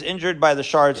b'charsis, or he's injured by the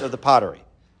shards of the pottery.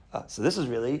 So this is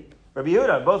really Rabbi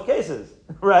Yehuda in both cases,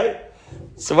 right?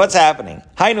 So what's happening?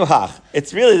 Hainu hach.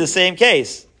 It's really the same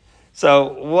case.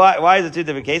 So why is it two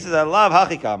different cases? I love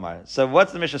hachikamar. So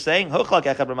what's the Mishnah saying? Huchlak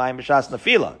echad b'mayim b'shas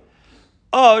nafila.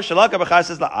 Oh, shalaka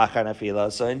b'charsis la'achar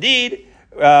nafila. So indeed,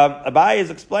 Abaye is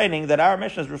explaining that our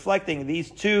Mishnah is reflecting these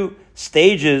two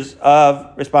stages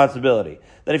of responsibility.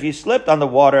 That if you slipped on the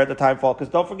water at the time fall, because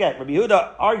don't forget, Rabbi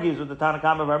Yehuda argues with the Tanna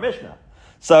Kama of our Mishnah.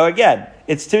 So again,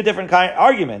 it's two different kind of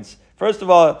arguments. First of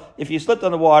all, if you slipped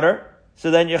on the water,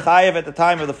 so then you're chayav at the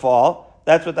time of the fall.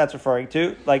 That's what that's referring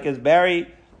to. Like, is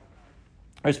Barry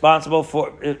responsible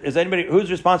for? Is anybody who's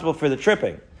responsible for the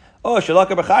tripping? Oh,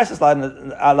 shalaka b'chaysis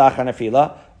la'achar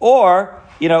nafila. Or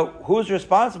who's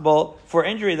responsible for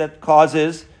injury that's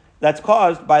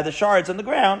caused by the shards on the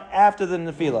ground after the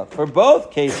nefila. For both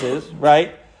cases,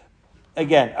 right?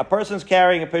 Again, a person's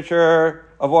carrying a pitcher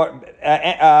of water,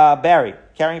 Barry,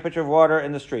 carrying a pitcher of water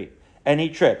in the street, and he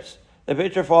trips. The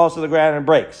pitcher falls to the ground and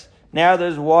breaks. Now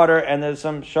there's water and there's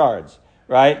some shards,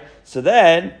 right? So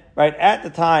then, right at the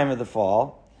time of the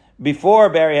fall, before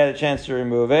Barry had a chance to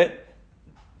remove it,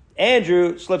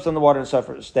 Andrew slips on the water and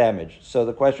suffers damage. So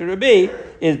the question would be,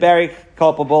 is Barry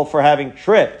culpable for having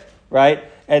tripped, right?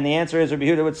 And the answer is Rabbi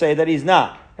Yehuda would say that he's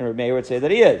not. And Rabbi Meir would say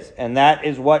that he is. And that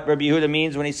is what Rabbi Yehuda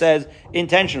means when he says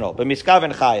intentional. But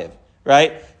miskaven chayev,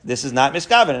 right? This is not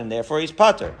miskaven, and therefore he's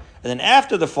pater. And then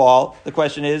after the fall, the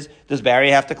question is, does Barry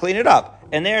have to clean it up?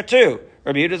 And there too,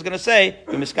 Rabbi Yehuda is going to say,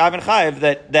 miskaven chayev,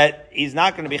 that he's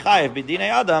not going to be chayev, b'dinei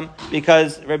adam,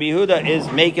 because Rabbi Yehuda is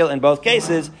mekil in both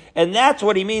cases. And that's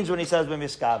what he means when he says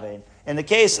miskaven. In the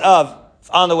case of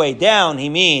on the way down, he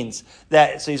means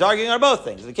that, so he's arguing on both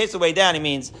things. In the case of the way down, he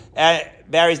means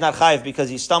Barry's not chayiv because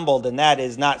he stumbled, and that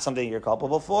is not something you're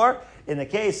culpable for. In the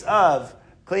case of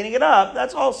cleaning it up,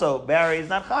 that's also, Barry is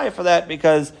not chayiv for that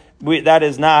because that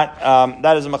is a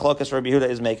machlokas Rabbi Yehuda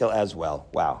is mekel as well.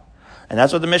 Wow. And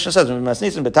that's what the Mishnah says.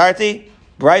 Masnisin betarti,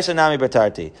 brisa nami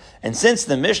betarti. And since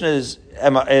the Mishnah has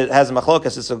a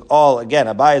machlokas, it's all, again,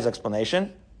 Abaye's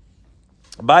explanation.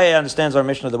 Abaye understands our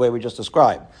Mishnah the way we just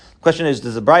described. The question is,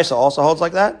 does the brisa also holds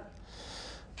like that?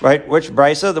 Right? Which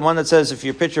brisa? The one that says if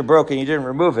your pitcher broke and you didn't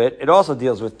remove it, it also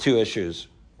deals with two issues.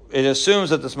 It assumes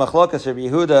that this machlokas Rabbi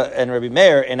Yehuda and Rabbi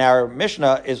Meir in our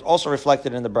Mishnah is also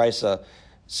reflected in the brisa.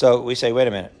 So we say, wait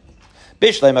a minute. I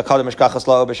understand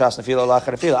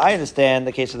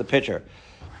the case of the pitcher.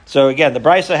 So again, the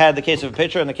brisa had the case of a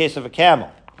pitcher and the case of a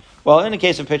camel. Well, in the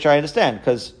case of a pitcher, I understand,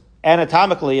 because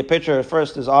anatomically, a pitcher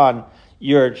first is on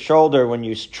your shoulder when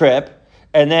you trip,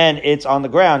 and then it's on the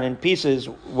ground in pieces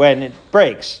when it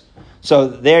breaks. So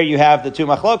there you have the two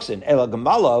machloksin, ela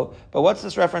gamalo. But what's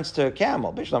this reference to a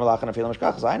camel? I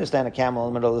understand a camel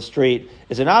in the middle of the street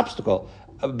is an obstacle.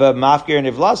 but mafkir and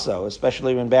ivlaso,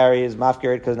 especially when Barry is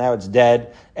mafkir because now it's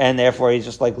dead, and therefore he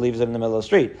just like leaves it in the middle of the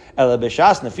street.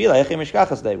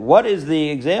 What is the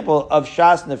example of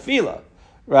shas nefila?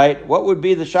 Right? What would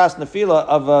be the shas nefila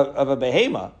of a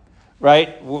behema?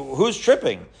 Right? Who's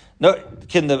tripping? No,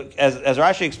 as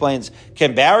Rashi explains,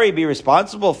 can Barry be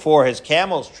responsible for his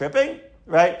camels tripping?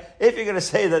 Right? If you're going to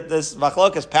say that this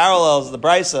machlokas parallels the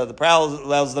brisa, the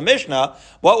parallels the Mishnah,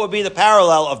 what would be the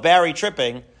parallel of Barry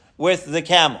tripping with the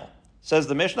camel? Says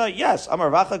the Mishnah, yes,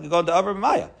 Amar Vacha could go to Abra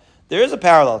Maya. There is a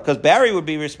parallel, because Barry would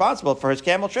be responsible for his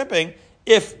camel tripping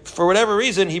if, for whatever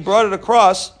reason, he brought it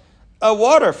across a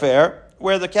water fair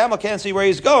where the camel can't see where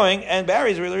he's going, and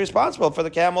Barry's really responsible for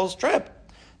the camel's trip.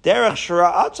 Derech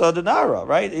Shira'atza Denara,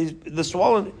 right?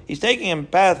 He's taking him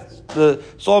past the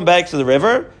swollen banks of the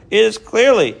river. It is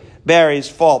clearly Barry's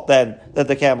fault then that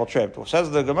the camel tripped. Well, says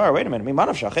the Gemara, wait a minute,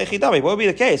 what would be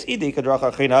the case?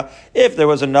 If there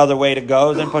was another way to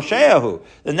go than Posheahu,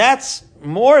 then that's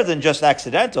more than just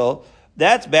accidental.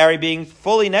 That's Barry being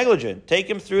fully negligent. Take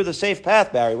him through the safe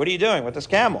path, Barry. What are you doing with this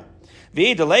camel?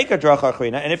 And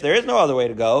if there is no other way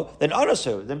to go, then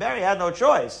Onasu, then Barry had no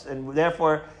choice, and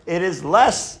therefore it is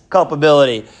less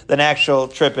culpability than actual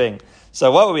tripping.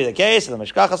 So what would be the case?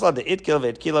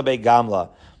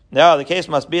 No, the case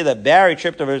must be that Barry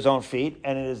tripped over his own feet,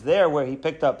 and it is there where he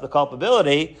picked up the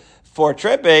culpability for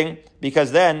tripping,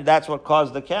 because then that's what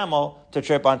caused the camel to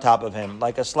trip on top of him,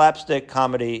 like a slapstick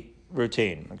comedy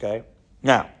routine. Okay?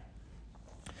 Now,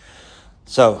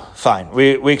 so, fine.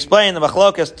 We explained the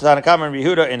machlokas Tanakama and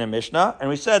Yehuda in a Mishnah, and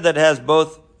we said that it has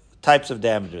both types of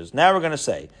damages. Now we're going to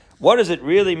say, what does it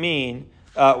really mean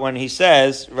when he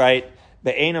says, right,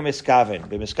 be'enu miskaven?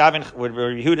 Be'miskaven, when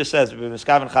Yehuda says,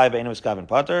 be'miskaven chai, be'enu miskaven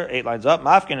pater, 8 lines up,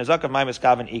 mafkin nezak of my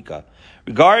miskaven ika.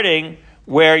 Regarding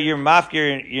where you're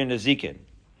mafkir your nezikin,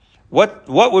 what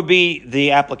would be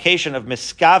the application of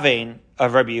miskaven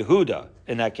of Rabbi Yehuda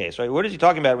in that case, right? What is he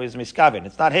talking about with miskaven?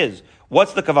 It's not his.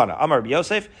 What's the kavana? Amar Rabbi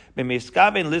Yosef,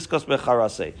 b'miskaven liskos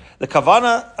becharase. The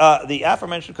kavana, the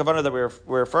aforementioned kavana that we're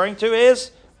referring to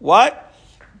is what?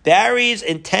 Barry's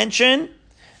intention,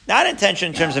 not intention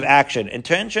in terms of action,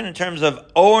 intention in terms of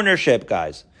ownership,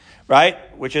 guys, right?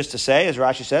 Which is to say, as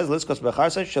Rashi says, liskos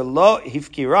becharase shelo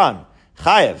hifkiran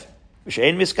chayev.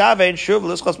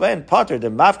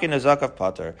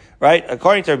 Right?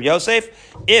 According to Rabbi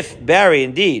Yosef, if Barry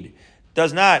indeed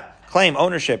does not claim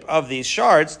ownership of these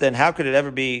shards, then how could it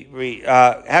ever be?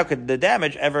 How could the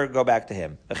damage ever go back to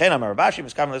him?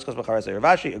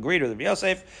 Ravashi agreed with Rabbi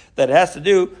Yosef that it has to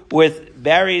do with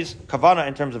Barry's kavana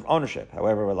in terms of ownership.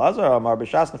 However,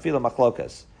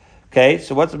 okay,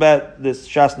 so what's about this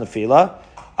shas nefila?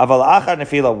 Aval achar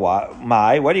nefila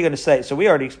mai. What are you going to say? So we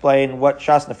already explained what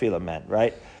shas nefila meant,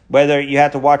 right? Whether you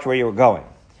had to watch where you were going.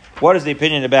 What is the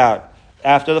opinion about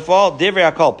after the fall?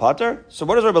 Divrei akol pater. So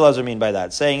what does Rabbi Elazar mean by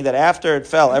that? Saying that after it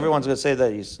fell, everyone's going to say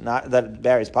that he's not, that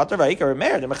Barry's pater. Vayikar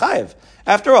Meir de mechayev.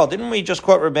 After all, didn't we just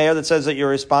quote Rabbi Meir that says that you're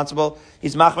responsible?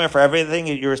 He's machmer for everything.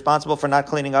 You're responsible for not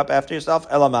cleaning up after yourself.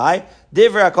 Elamai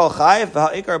divrei akol chayev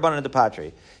v'ha'ikar abanan de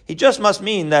patri. He just must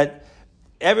mean that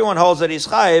everyone holds that he's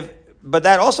chayev. But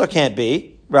that also can't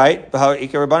be, right? Rather,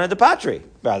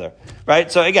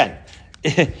 right? So again,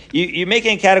 you're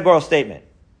making a categorical statement,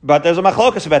 but there's a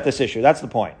machlokas about this issue. That's the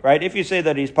point, right? If you say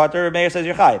that he's pater, Meir says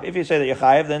you're chayiv. If you say that you're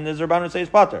chayiv, then there's Rabbanan who says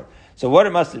pater. So what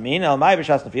it must mean? Elamai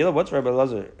b'shas nefila. What's Rabbi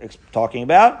Elazar talking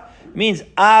about? It means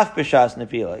af b'shas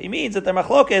nefila. It means that the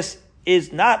machlokas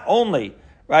is not only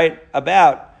right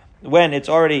about when it's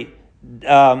already.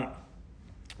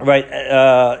 Right,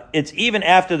 it's even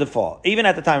after the fall, even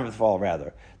at the time of the fall,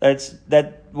 rather.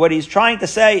 That what he's trying to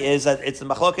say is that it's the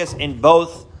machlokas in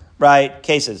both, right,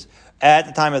 cases, at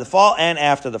the time of the fall and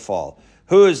after the fall.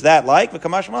 Who is that like? In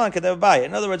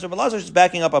other words, Rabbi Elazar is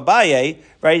backing up Abaye,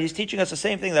 right? He's teaching us the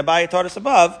same thing that Abaye taught us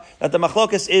above, that the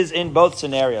machlokas is in both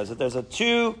scenarios, that there's a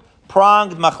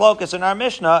two-pronged machlokas in our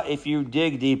Mishnah if you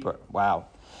dig deeper. Wow.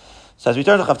 So as we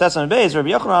turn to Chavtes and Beis, Rabbi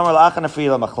Yochanan Amar la'achan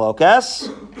nefila machlokas,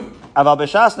 aval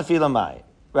b'shas nefila mai.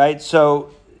 Right?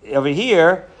 So over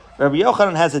here, Rabbi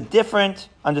Yochanan has a different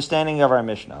understanding of our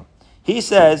Mishnah. He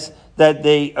says that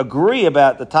they agree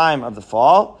about the time of the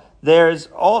fall. In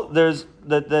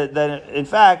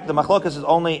fact, the machlokas is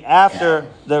only after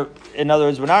in other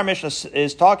words, when our Mishnah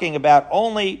is talking about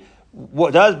only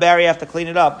what does Barry have to clean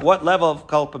it up, what level of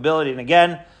culpability, and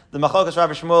again, the machlokas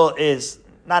Rabbi Shmuel is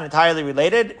not entirely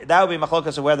related. That would be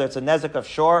machlokas of whether it's a nezek of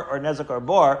shor or nezek or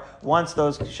bor once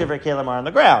those shivrei kelim are on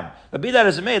the ground. But be that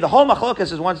as it may, the whole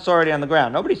machlokas is once it's already on the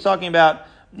ground. Nobody's talking about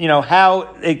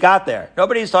how it got there.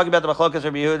 Nobody's talking about the machlokas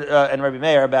Rabbi Yehuda and Rabbi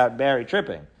Meir about Barry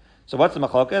tripping. So what's the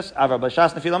machlokas? Avar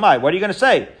b'shas nefila mai. What are you going to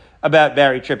say? about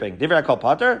Barry tripping. Divrei kol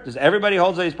pater? Does everybody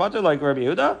hold that he's pater like Rabbi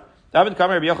Yehuda? David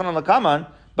Kamer Rabbi Yochanan lakaman.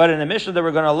 But in the Mishnah that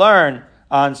we're going to learn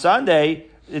on Sunday,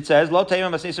 it says lo teima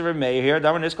masnisa Rabbi Meir here.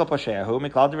 Damar niskol pashehu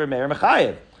miklal Rabbi Meir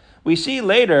mechayev. We see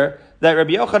later that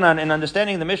Rabbi Yochanan, in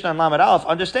understanding the Mishnah on Lamed Aleph,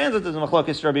 understands that there's a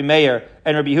machlokes Rabbi Meir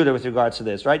and Rabbi Yehuda with regards to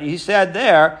this, right? He said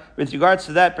there, with regards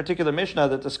to that particular Mishnah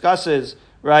that discusses,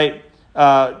 right,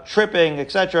 tripping,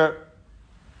 etc.,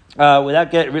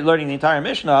 without learning the entire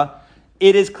Mishnah,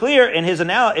 it is clear in in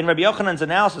Rabbi Yochanan's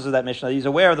analysis of that Mishnah, he's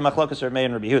aware of the machlokes of Rabbi Meir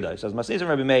and Rabbi Yehuda. He says, Masnisa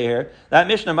Rabbi Meir, that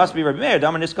Mishnah must be Rabbi Meir,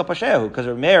 Dama Niska Pashehu, because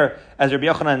Rabbi Meir, as Rabbi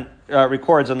Yochanan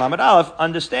records in Lamed Aleph,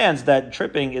 understands that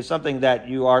tripping is something that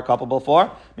you are culpable for.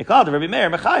 Miklad, Rabbi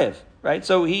Meir, Mechayev, right?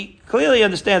 So he clearly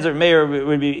understands that Rabbi Meir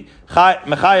would be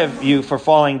Mechayev you for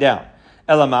falling down.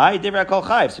 Elamai, Divrei kol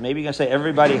chayev. So maybe you're going to say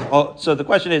everybody. So the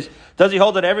question is, does he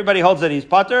hold that everybody holds that he's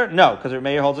pater? No, because Rabbi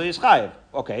Meir holds that he's chayev.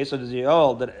 Okay, so does he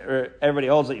hold that everybody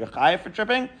holds that you're chayev for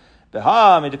tripping? In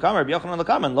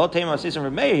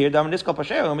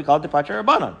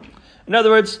other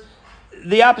words,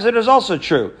 the opposite is also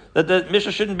true. That the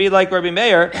Mishnah shouldn't be like Rabbi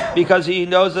Meir because he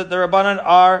knows that the Rabbanan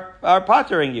are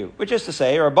patering you. Which is to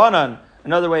say, Rabbanan,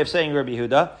 another way of saying Rabbi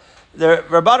Yehuda, the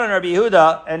Rabbanan Rabbi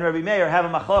Yehuda and Rabbi Meir have a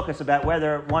machlokas about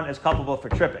whether one is culpable for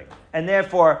tripping. And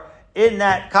therefore, in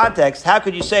that context, how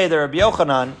could you say that Rabbi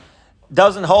Yochanan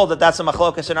doesn't hold that that's a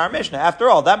machlokas in our Mishnah? After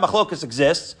all, that machlokas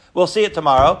exists. We'll see it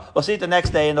tomorrow. We'll see it the next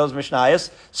day in those Mishnayos.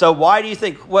 So why do you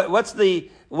think, what's the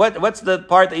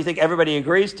part that you think everybody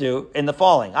agrees to in the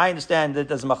falling? I understand that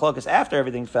there's a machlokas after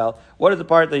everything fell. What is the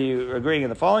part that you're agreeing in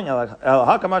the falling? The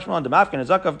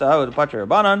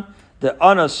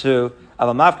anasu of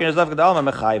a mafkin is left alma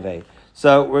mechayve.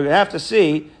 So we're going to have to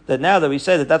see that now that we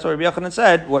say that that's what Rabbi Yochanan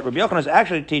said, what Rabbi Yochanan is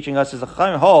actually teaching us is the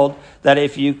Chachamim hold that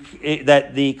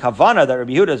that the kavana that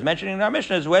Rabbi Yehuda is mentioning in our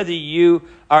Mishnah is whether you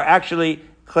are actually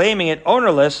claiming it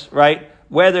ownerless, right?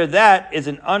 Whether that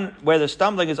is whether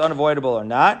stumbling is unavoidable or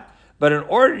not. But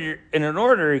in an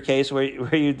ordinary case where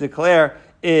you declare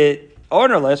it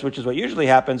ownerless, which is what usually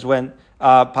happens when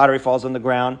pottery falls on the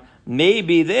ground,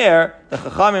 maybe there the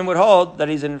Chachamim would hold that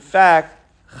he's in fact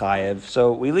chayev.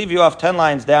 So we leave you off 10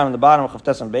 lines down in the bottom of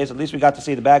Chavtes and Beis. At least we got to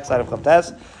see the backside of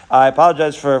Chavtes. I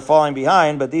apologize for falling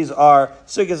behind, but these are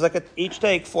sugyas that could each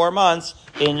take 4 months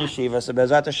in yeshiva. So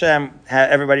Be'ezrat Hashem,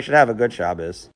 everybody should have a good Shabbos.